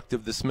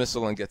constructive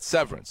dismissal and get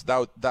severance.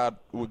 That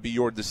would be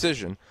your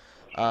decision.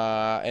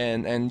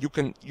 And you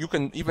can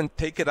even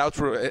take it out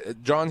for,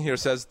 John here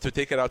says to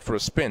take it out for a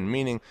spin,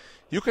 meaning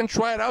you can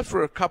try it out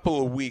for a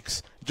couple of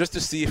weeks just to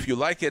see if you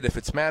like it, if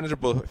it's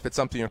manageable, if it's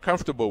something you're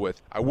comfortable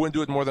with. I wouldn't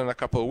do it more than a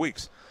couple of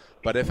weeks.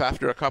 But if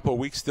after a couple of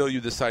weeks still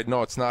you decide,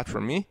 no, it's not for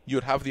me,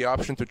 you'd have the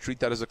option to treat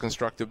that as a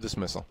constructive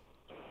dismissal.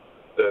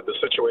 The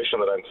situation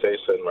that I'm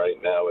facing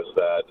right now is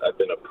that I've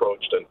been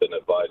approached and been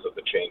advised that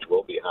the change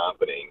will be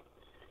happening,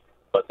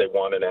 but they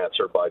want an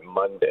answer by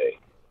Monday.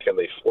 Can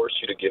they force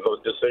you to give a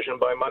decision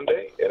by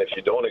Monday? And if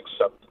you don't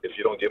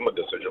give them a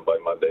decision by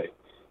Monday,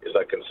 is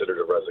that considered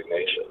a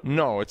resignation?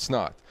 No, it's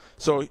not.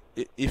 So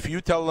if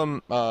you tell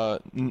them,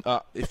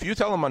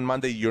 on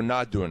Monday you're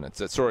not doing it,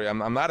 sorry,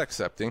 I'm not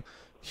accepting.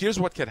 Here's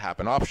what could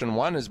happen. Option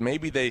one is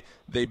maybe they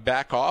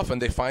back off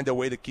and they find a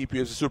way to keep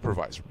you as a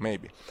supervisor,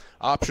 maybe.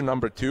 Option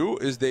number two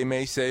is they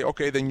may say,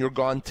 okay, then you're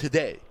gone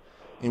today,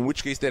 in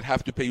which case they'd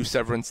have to pay you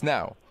severance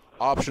now.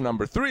 Option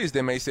number three is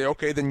they may say,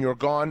 okay, then you're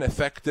gone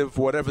effective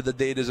whatever the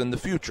date is in the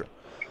future.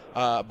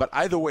 But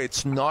either way,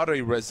 it's not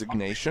a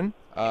resignation,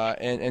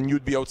 and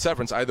you'd be owed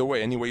severance either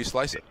way, any way you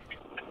slice it.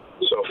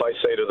 So if I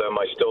say to them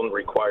I still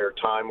require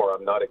time or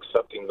I'm not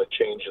accepting the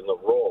change in the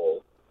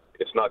role,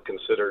 it's not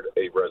considered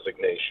a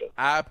resignation?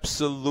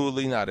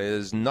 Absolutely not. It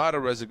is not a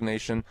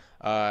resignation.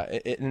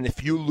 And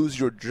if you lose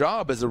your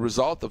job as a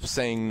result of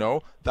saying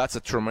no, that's a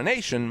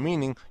termination,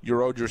 meaning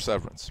you're owed your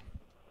severance.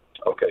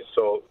 Okay,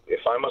 so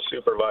if I'm a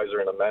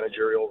supervisor in a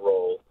managerial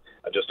role,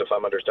 just if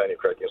I'm understanding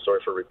correctly,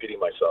 sorry for repeating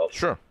myself.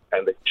 Sure.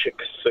 And they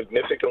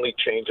significantly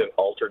changed and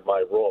altered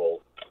my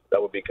role,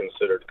 that would be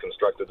considered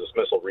constructive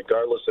dismissal,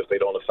 regardless if they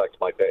don't affect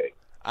my pay.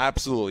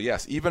 Absolutely,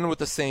 yes. Even with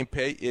the same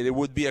pay, it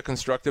would be a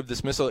constructive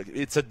dismissal.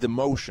 It's a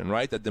demotion,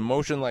 right? A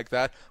demotion like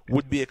that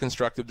would be a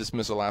constructive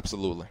dismissal,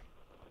 absolutely.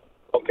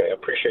 Okay, I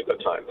appreciate the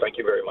time. Thank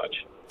you very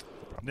much.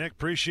 Nick,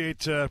 appreciate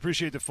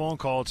the phone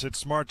call. It's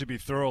smart to be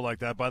thorough like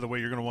that. By the way,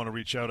 you're going to want to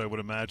reach out, I would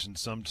imagine,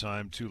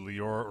 sometime to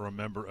Lior or a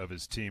member of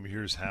his team.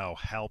 Here's how: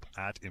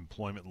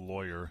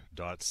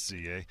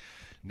 help@employmentlawyer.ca.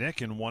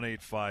 Nick in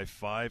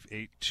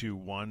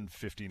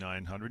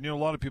 1-855-821-5900. You know, a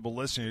lot of people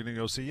listening are going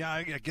to go say, yeah,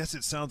 I guess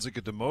it sounds like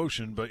a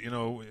demotion, but, you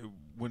know,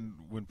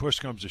 when push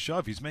comes to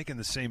shove, he's making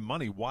the same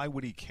money. Why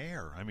would he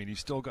care? I mean,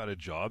 he's still got a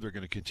job. They're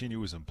going to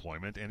continue his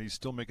employment, and he's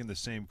still making the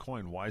same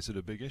coin. Why is it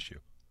a big issue?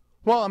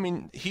 Well, I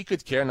mean, he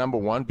could care, number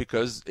one,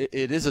 because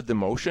it is a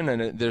demotion,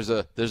 and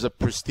there's a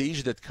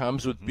prestige that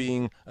comes with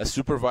being a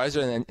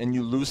supervisor, and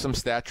you lose some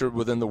stature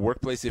within the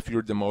workplace if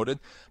you're demoted.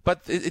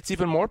 But it's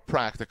even more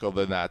practical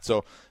than that.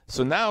 So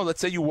now,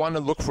 let's say you want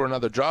to look for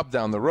another job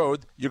down the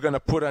road, you're going to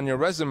put on your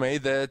resume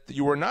that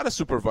you were not a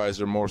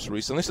supervisor most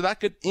recently, so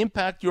that could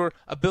impact your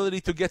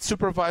ability to get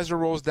supervisor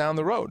roles down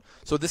the road.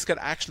 So this could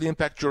actually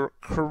impact your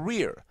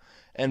career.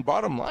 And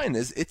bottom line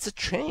is, it's a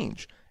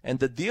change. And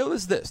the deal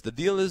is this. The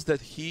deal is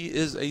that he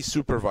is a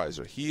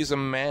supervisor. He is a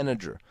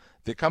manager.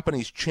 The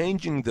company's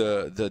changing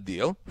the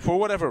deal for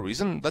whatever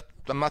reason.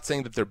 I'm not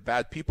saying that they're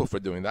bad people for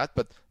doing that,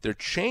 but they're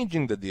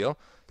changing the deal,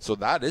 so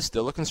that is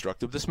still a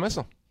constructive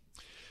dismissal.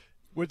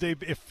 Would they,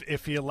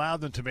 if he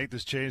allowed them to make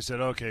this change,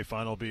 said, okay,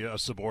 fine, I'll be a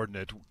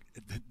subordinate.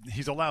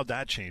 He's allowed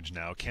that change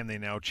now. Can they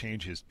now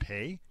change his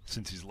pay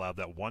since he's allowed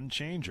that one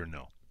change, or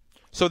no?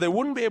 So they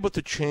wouldn't be able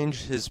to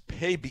change his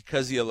pay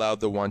because he allowed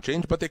the one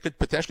change, but they could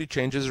potentially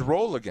change his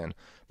role again,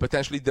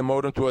 potentially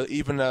demote him to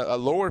even a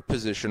lower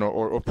position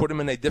or put him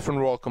in a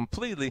different role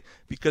completely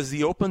because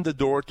he opened the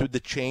door to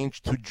the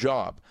change to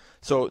job.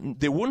 So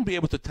they wouldn't be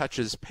able to touch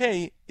his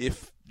pay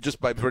if just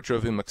by virtue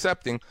of him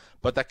accepting,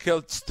 but that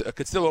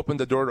could still open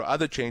the door to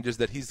other changes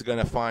that he's going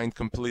to find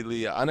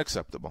completely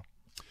unacceptable.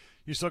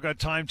 You still got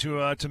time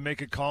to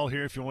make a call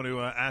here if you want to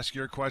ask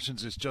your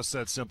questions. It's just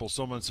that simple.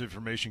 So much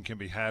information can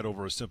be had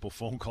over a simple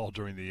phone call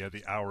during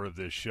the hour of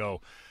this show.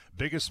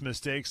 Biggest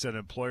mistakes that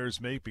employers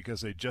make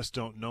because they just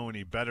don't know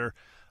any better.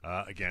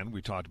 Again,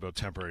 we talked about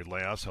temporary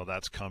layoffs, how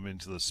that's come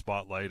into the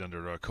spotlight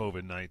under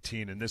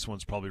COVID-19, and this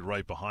one's probably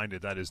right behind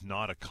it. That is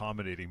not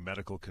accommodating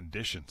medical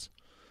conditions.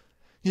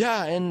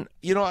 Yeah, and,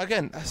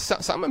 again,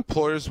 some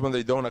employers, when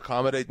they don't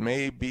accommodate,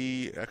 may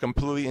be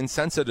completely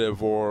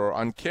insensitive or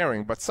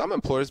uncaring, but some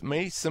employers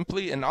may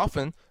simply and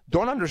often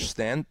don't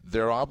understand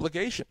their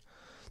obligation.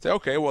 Say,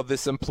 okay, well,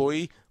 this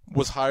employee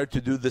was hired to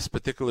do this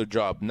particular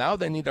job. Now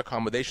they need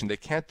accommodation. They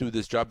can't do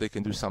this job. They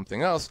can do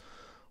something else.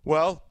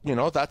 Well,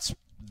 that's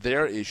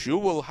their issue.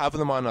 We'll have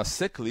them on a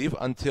sick leave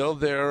until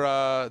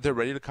they're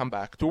ready to come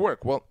back to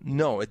work. Well,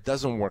 no, it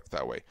doesn't work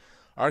that way.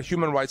 Our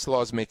human rights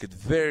laws make it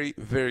very,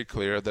 very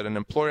clear that an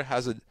employer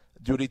has a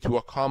duty to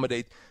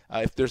accommodate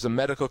if there's a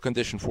medical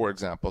condition, for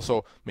example.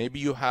 So maybe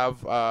you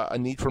have a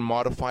need for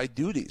modified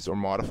duties or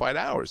modified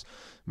hours.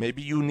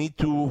 Maybe you need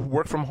to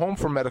work from home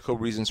for medical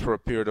reasons for a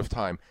period of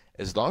time.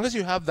 As long as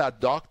you have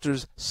that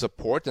doctor's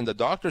support and the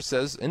doctor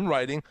says in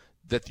writing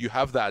that you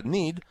have that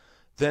need,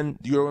 then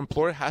your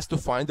employer has to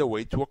find a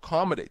way to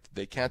accommodate.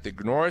 They can't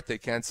ignore it. They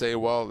can't say,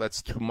 well,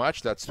 that's too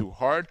much, that's too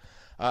hard.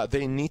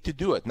 They need to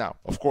do it. Now,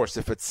 of course,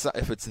 if it's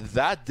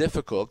that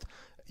difficult,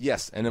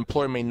 yes, an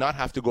employer may not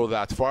have to go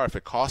that far if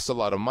it costs a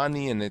lot of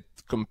money and it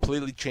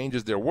completely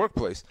changes their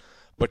workplace.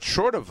 But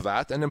short of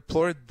that, an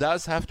employer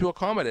does have to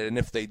accommodate. And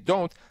if they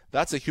don't,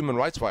 that's a human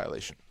rights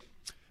violation.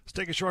 Let's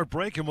take a short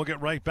break and we'll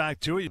get right back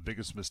to it. The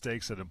biggest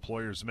mistakes that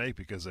employers make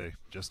because they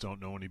just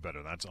don't know any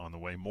better. That's on the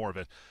way. More of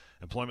it.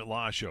 Employment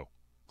Law Show,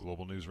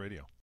 Global News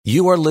Radio.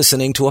 You are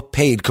listening to a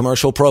paid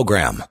commercial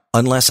program.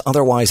 Unless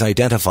otherwise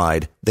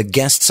identified, the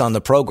guests on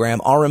the program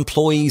are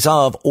employees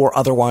of or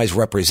otherwise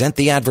represent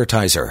the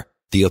advertiser.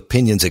 The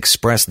opinions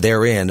expressed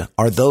therein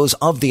are those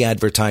of the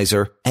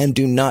advertiser and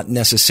do not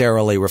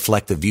necessarily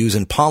reflect the views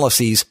and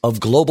policies of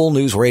Global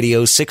News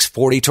Radio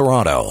 640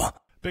 Toronto.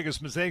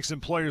 Biggest mistakes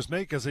employers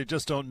make because they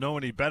just don't know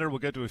any better. We'll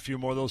get to a few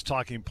more of those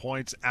talking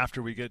points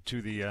after we get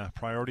to the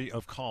priority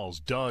of calls.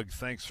 Doug,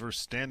 thanks for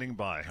standing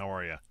by. How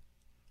are you?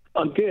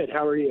 I'm good.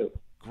 How are you?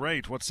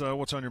 Great. What's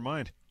on your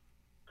mind?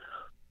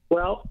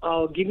 Well,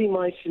 I'll give you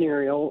my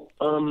scenario.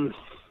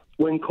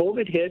 When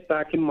COVID hit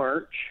back in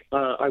March,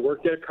 I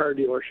worked at a car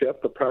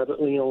dealership, a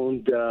privately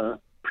owned,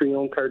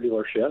 pre-owned car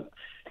dealership,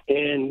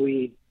 and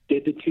we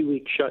did the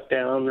 2-week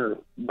shutdown, or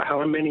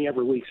how many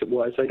ever weeks it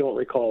was. I don't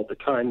recall at the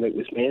time that it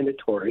was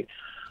mandatory.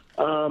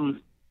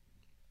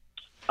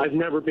 I've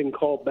never been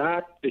called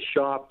back. The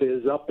shop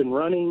is up and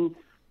running.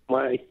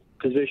 My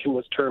position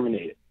was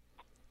terminated.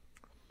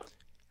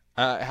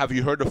 Have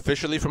you heard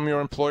officially from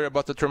your employer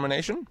about the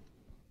termination?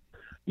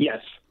 Yes.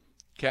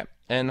 Okay.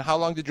 And how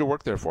long did you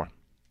work there for?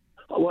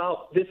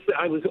 Well,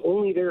 I was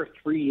only there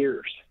 3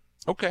 years.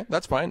 Okay,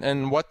 that's fine.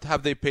 And what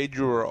have they paid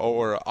you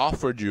or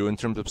offered you in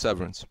terms of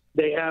severance?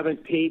 They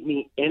haven't paid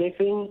me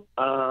anything.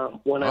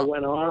 When I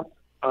went off,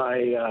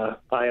 I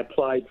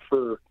applied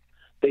for.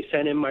 They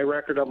sent in my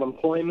record of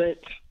employment.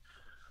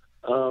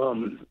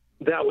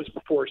 That was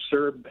before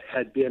CERB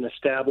had been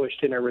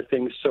established and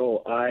everything,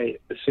 so I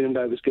assumed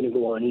I was going to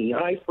go on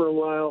EI for a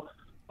while,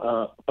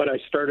 but I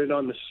started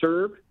on the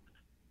CERB.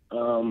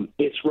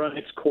 It's run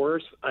its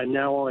course. I'm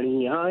now on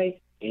EI,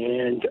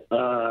 and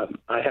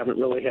I haven't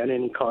really had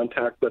any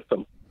contact with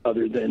them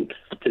other than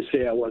to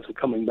say I wasn't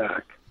coming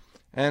back.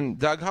 And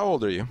Doug, how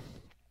old are you?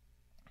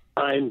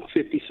 I'm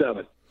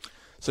 57.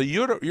 So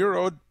you're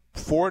owed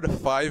 4 to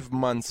 5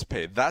 months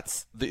pay.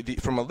 That's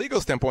from a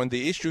legal standpoint,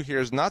 the issue here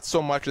is not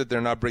so much that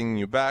they're not bringing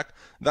you back.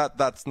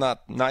 That's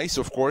not nice,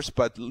 of course,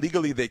 but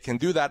legally they can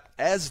do that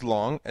as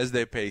long as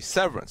they pay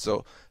severance.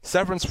 So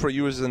severance for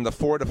you is in the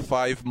 4 to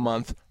 5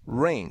 month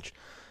range.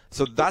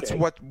 So that's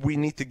what we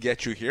need to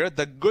get you here.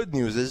 The good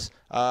news is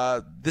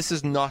this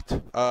is not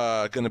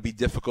going to be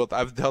difficult.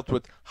 I've dealt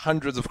with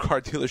hundreds of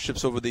car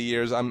dealerships over the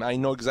years. I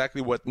know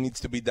exactly what needs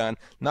to be done.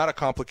 Not a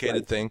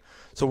complicated thing.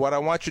 So what I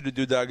want you to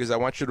do, Doug, is I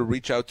want you to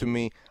reach out to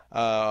me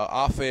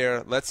off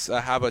air. Let's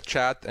have a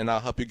chat, and I'll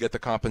help you get the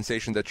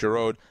compensation that you're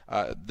owed.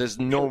 There's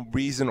no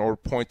reason or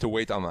point to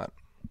wait on that.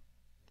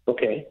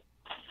 Okay.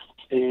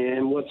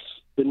 And what's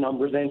the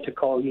number then to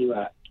call you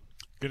at?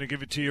 Going to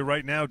give it to you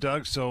right now,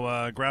 Doug.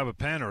 So grab a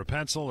pen or a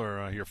pencil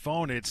or your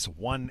phone. It's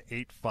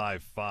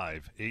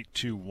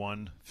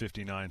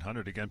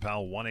 1-855-821-5900. Again,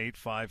 pal,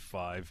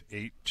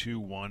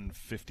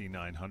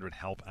 1-855-821-5900.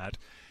 Help at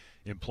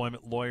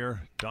employmentlawyer.ca.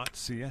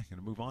 Going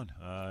to move on.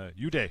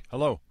 Uday,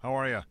 hello. How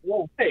are you?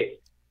 Oh, hey.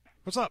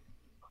 What's up?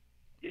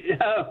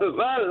 Yeah,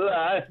 well,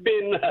 I've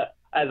been,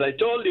 as I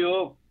told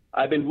you,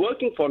 I've been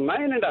working for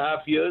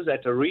 9.5 years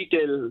at a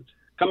retail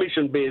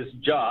commission-based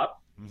job.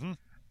 Mm-hmm.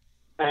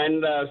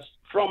 And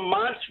from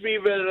March, we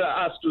were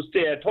asked to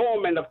stay at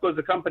home. And, of course,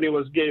 the company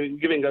was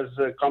giving us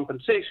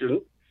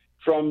compensation.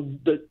 From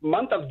the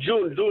month of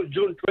June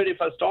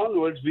 21st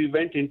onwards, we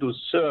went into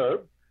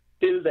SERB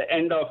till the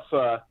end of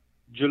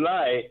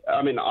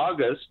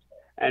August.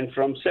 And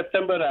from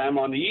September, I am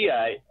on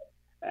EI.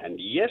 And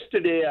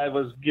yesterday, I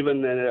was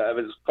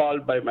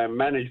called by my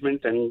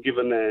management and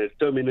given a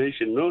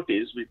termination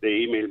notice, which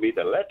they emailed me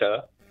the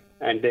letter.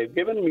 And they've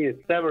given me a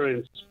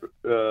severance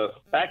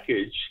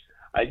package.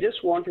 I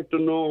just wanted to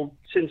know,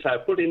 since I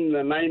put in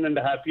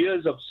 9.5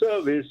 years of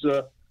service,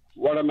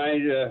 what am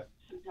I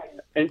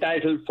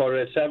entitled for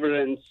a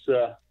severance,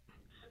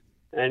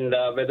 and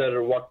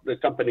whether what the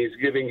company is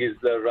giving is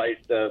the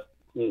right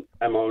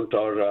amount,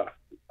 or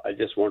I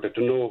just wanted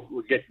to know,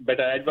 get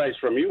better advice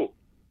from you.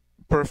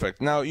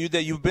 Perfect. Now,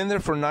 Uday, you've been there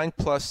for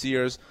 9+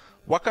 years.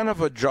 What kind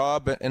of a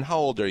job, and how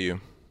old are you?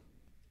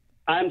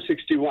 I'm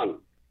 61.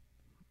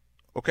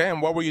 Okay,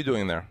 and what were you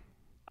doing there?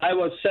 I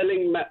was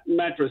selling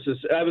mattresses.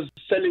 I was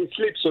selling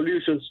sleep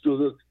solutions to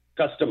the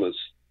customers.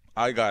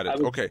 I got it.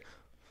 Okay.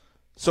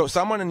 So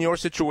someone in your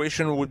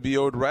situation would be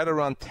owed right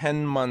around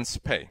 10 months'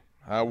 pay.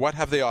 What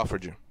have they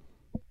offered you?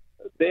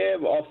 They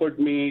have offered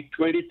me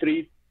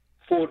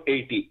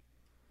 $23,480.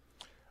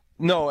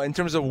 No, in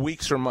terms of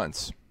weeks or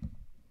months.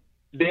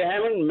 They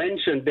haven't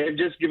mentioned. They've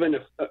just given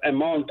an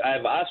amount.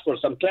 I've asked for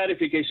some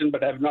clarification,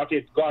 but I have not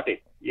yet got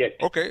it yet.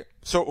 Okay.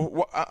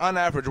 So on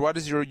average, what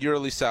is your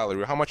yearly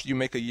salary? How much do you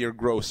make a year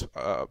gross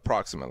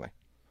approximately?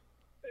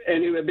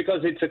 Anyway,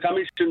 because it's a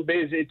commission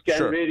base, it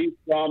can vary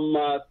from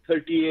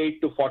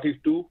 38 to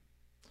 42.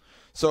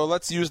 So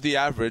let's use the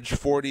average,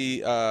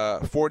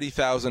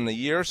 $40,000 a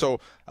year.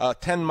 So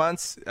 10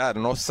 months, I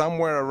don't know,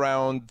 somewhere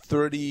around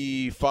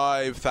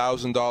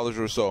 $35,000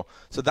 or so.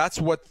 So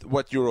that's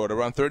what you're owed,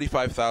 around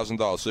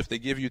 $35,000. So if they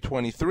give you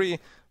 23,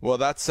 well,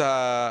 that's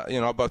about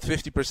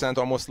 50%,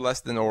 almost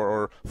less than,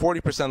 or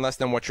 40% less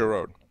than what you're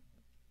owed.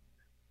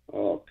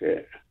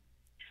 Okay.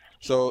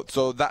 So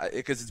that,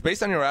 because it's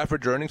based on your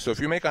average earnings. So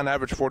if you make on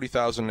average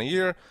 $40,000 a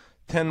year,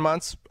 10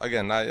 months,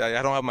 again,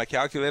 I don't have my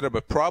calculator,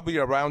 but probably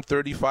around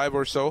 $35,000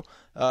 or so,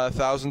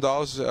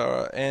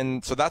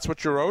 and so that's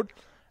what you're owed.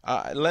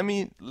 Let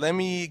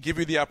me give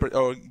you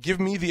give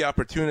me the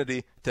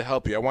opportunity to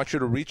help you. I want you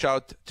to reach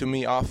out to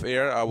me off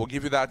air. I will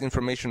give you that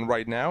information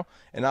right now,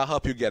 and I'll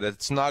help you get it.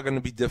 It's not going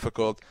to be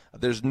difficult.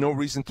 There's no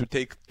reason to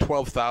take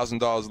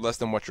 $12,000 less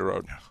than what you're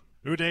owed.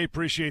 Uday,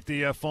 appreciate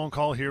the phone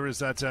call. Here is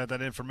that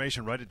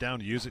information. Write it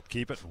down, use it,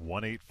 keep it.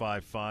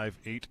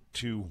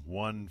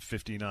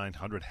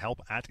 1-855-821-5900.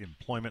 Help at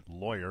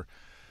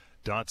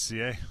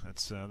employmentlawyer.ca.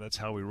 That's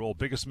how we roll.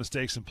 Biggest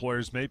mistakes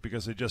employers make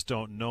because they just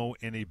don't know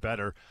any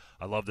better.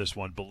 I love this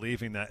one.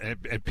 Believing that,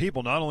 and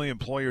people, not only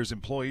employers,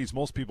 employees,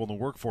 most people in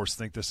the workforce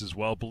think this as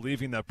well,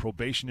 believing that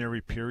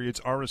probationary periods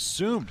are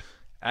assumed.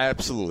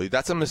 Absolutely.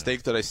 That's a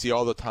mistake that I see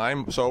all the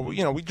time. So,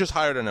 we just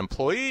hired an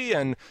employee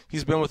and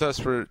he's been with us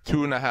for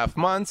 2.5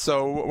 months.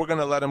 So we're going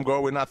to let him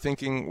go. We don't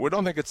think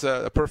it's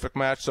a perfect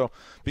match. So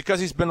because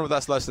he's been with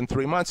us less than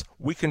 3 months,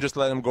 we can just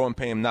let him go and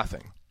pay him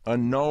nothing.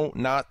 No,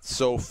 not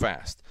so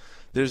fast.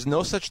 There's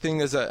no such thing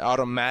as an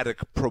automatic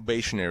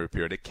probationary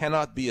period. It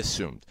cannot be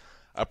assumed.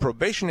 A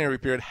probationary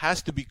period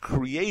has to be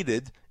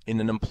created in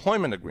an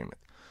employment agreement.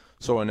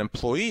 So an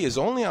employee is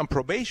only on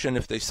probation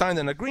if they signed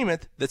an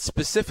agreement that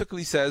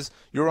specifically says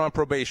you're on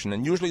probation,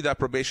 and usually that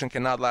probation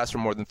cannot last for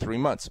more than 3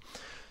 months.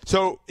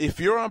 So if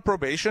you're on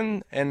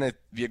probation and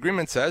the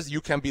agreement says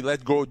you can be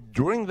let go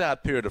during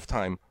that period of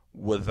time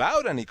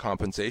without any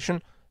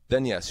compensation,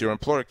 then yes, your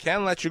employer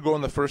can let you go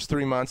in the first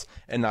 3 months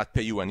and not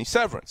pay you any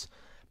severance.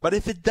 But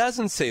if it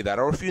doesn't say that,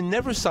 or if you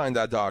never signed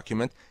that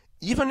document,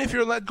 even if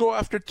you're let go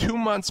after 2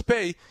 months'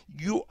 pay,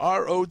 you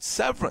are owed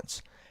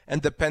severance. And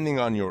depending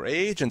on your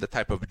age and the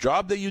type of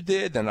job that you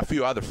did and a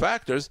few other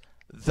factors,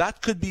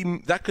 that could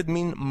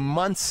mean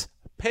months'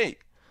 pay.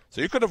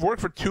 So you could have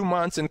worked for 2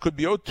 months and could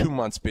be owed 2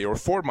 months' pay, or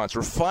 4 months,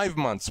 or 5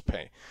 months'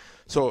 pay.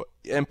 So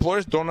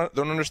employers don't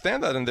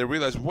understand that, and they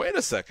realize, wait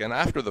a second,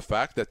 after the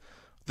fact, that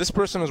this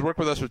person has worked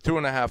with us for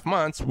 2.5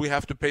 months, we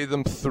have to pay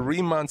them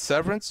 3 months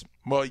severance?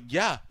 Well,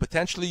 yeah,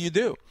 potentially you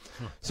do.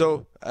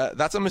 So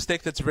that's a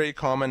mistake that's very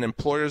common.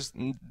 Employers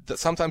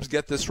sometimes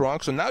get this wrong.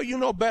 So now you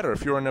know better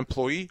if you're an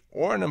employee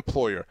or an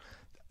employer.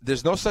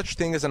 There's no such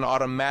thing as an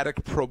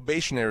automatic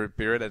probationary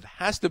period. It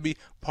has to be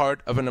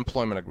part of an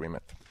employment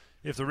agreement.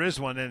 If there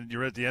is one and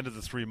you're at the end of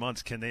the 3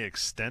 months, can they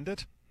extend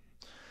it?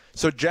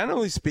 So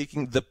generally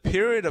speaking, the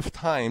period of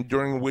time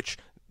during which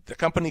the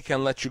company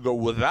can let you go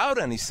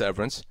without any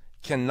severance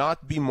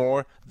cannot be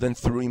more than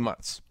 3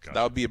 months.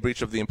 That would be a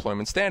breach of the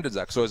Employment Standards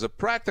Act. So as a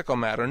practical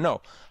matter,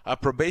 no. A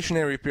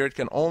probationary period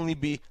can only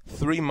be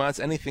 3 months.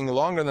 Anything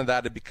longer than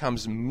that, it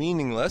becomes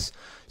meaningless.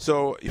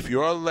 So if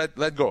you're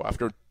let go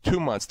after 2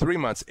 months, 3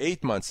 months,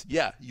 8 months,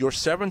 yeah, your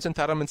severance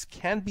entitlements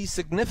can be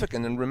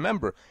significant. And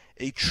remember,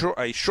 a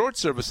short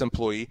service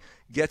employee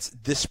gets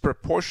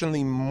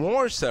disproportionately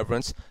more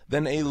severance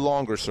than a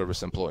longer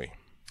service employee.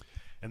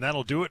 And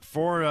that'll do it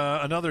for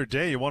another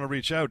day. You want to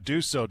reach out,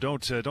 do so.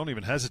 Don't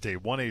even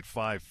hesitate.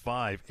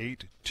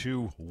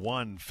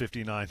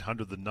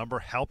 1-855-821-5900, the number.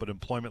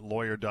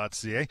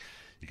 help@employmentlawyer.ca.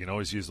 You can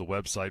always use the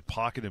website,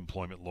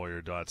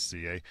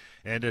 pocketemploymentlawyer.ca.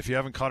 And if you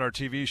haven't caught our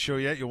TV show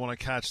yet, you'll want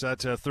to catch that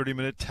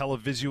 30-minute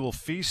televisual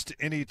feast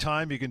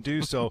anytime you can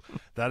do so.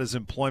 That is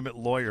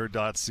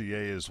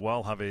employmentlawyer.ca as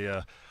well. Have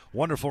a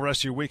wonderful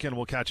rest of your weekend.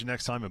 We'll catch you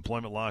next time.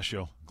 Employment Law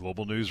Show,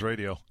 Global News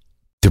Radio.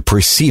 The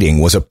preceding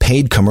was a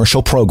paid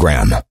commercial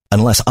program.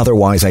 Unless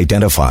otherwise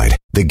identified,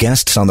 the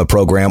guests on the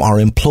program are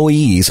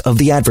employees of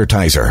the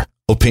advertiser.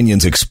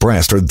 Opinions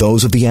expressed are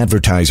those of the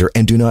advertiser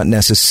and do not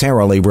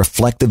necessarily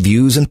reflect the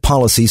views and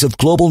policies of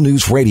Global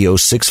News Radio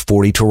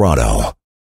 640 Toronto.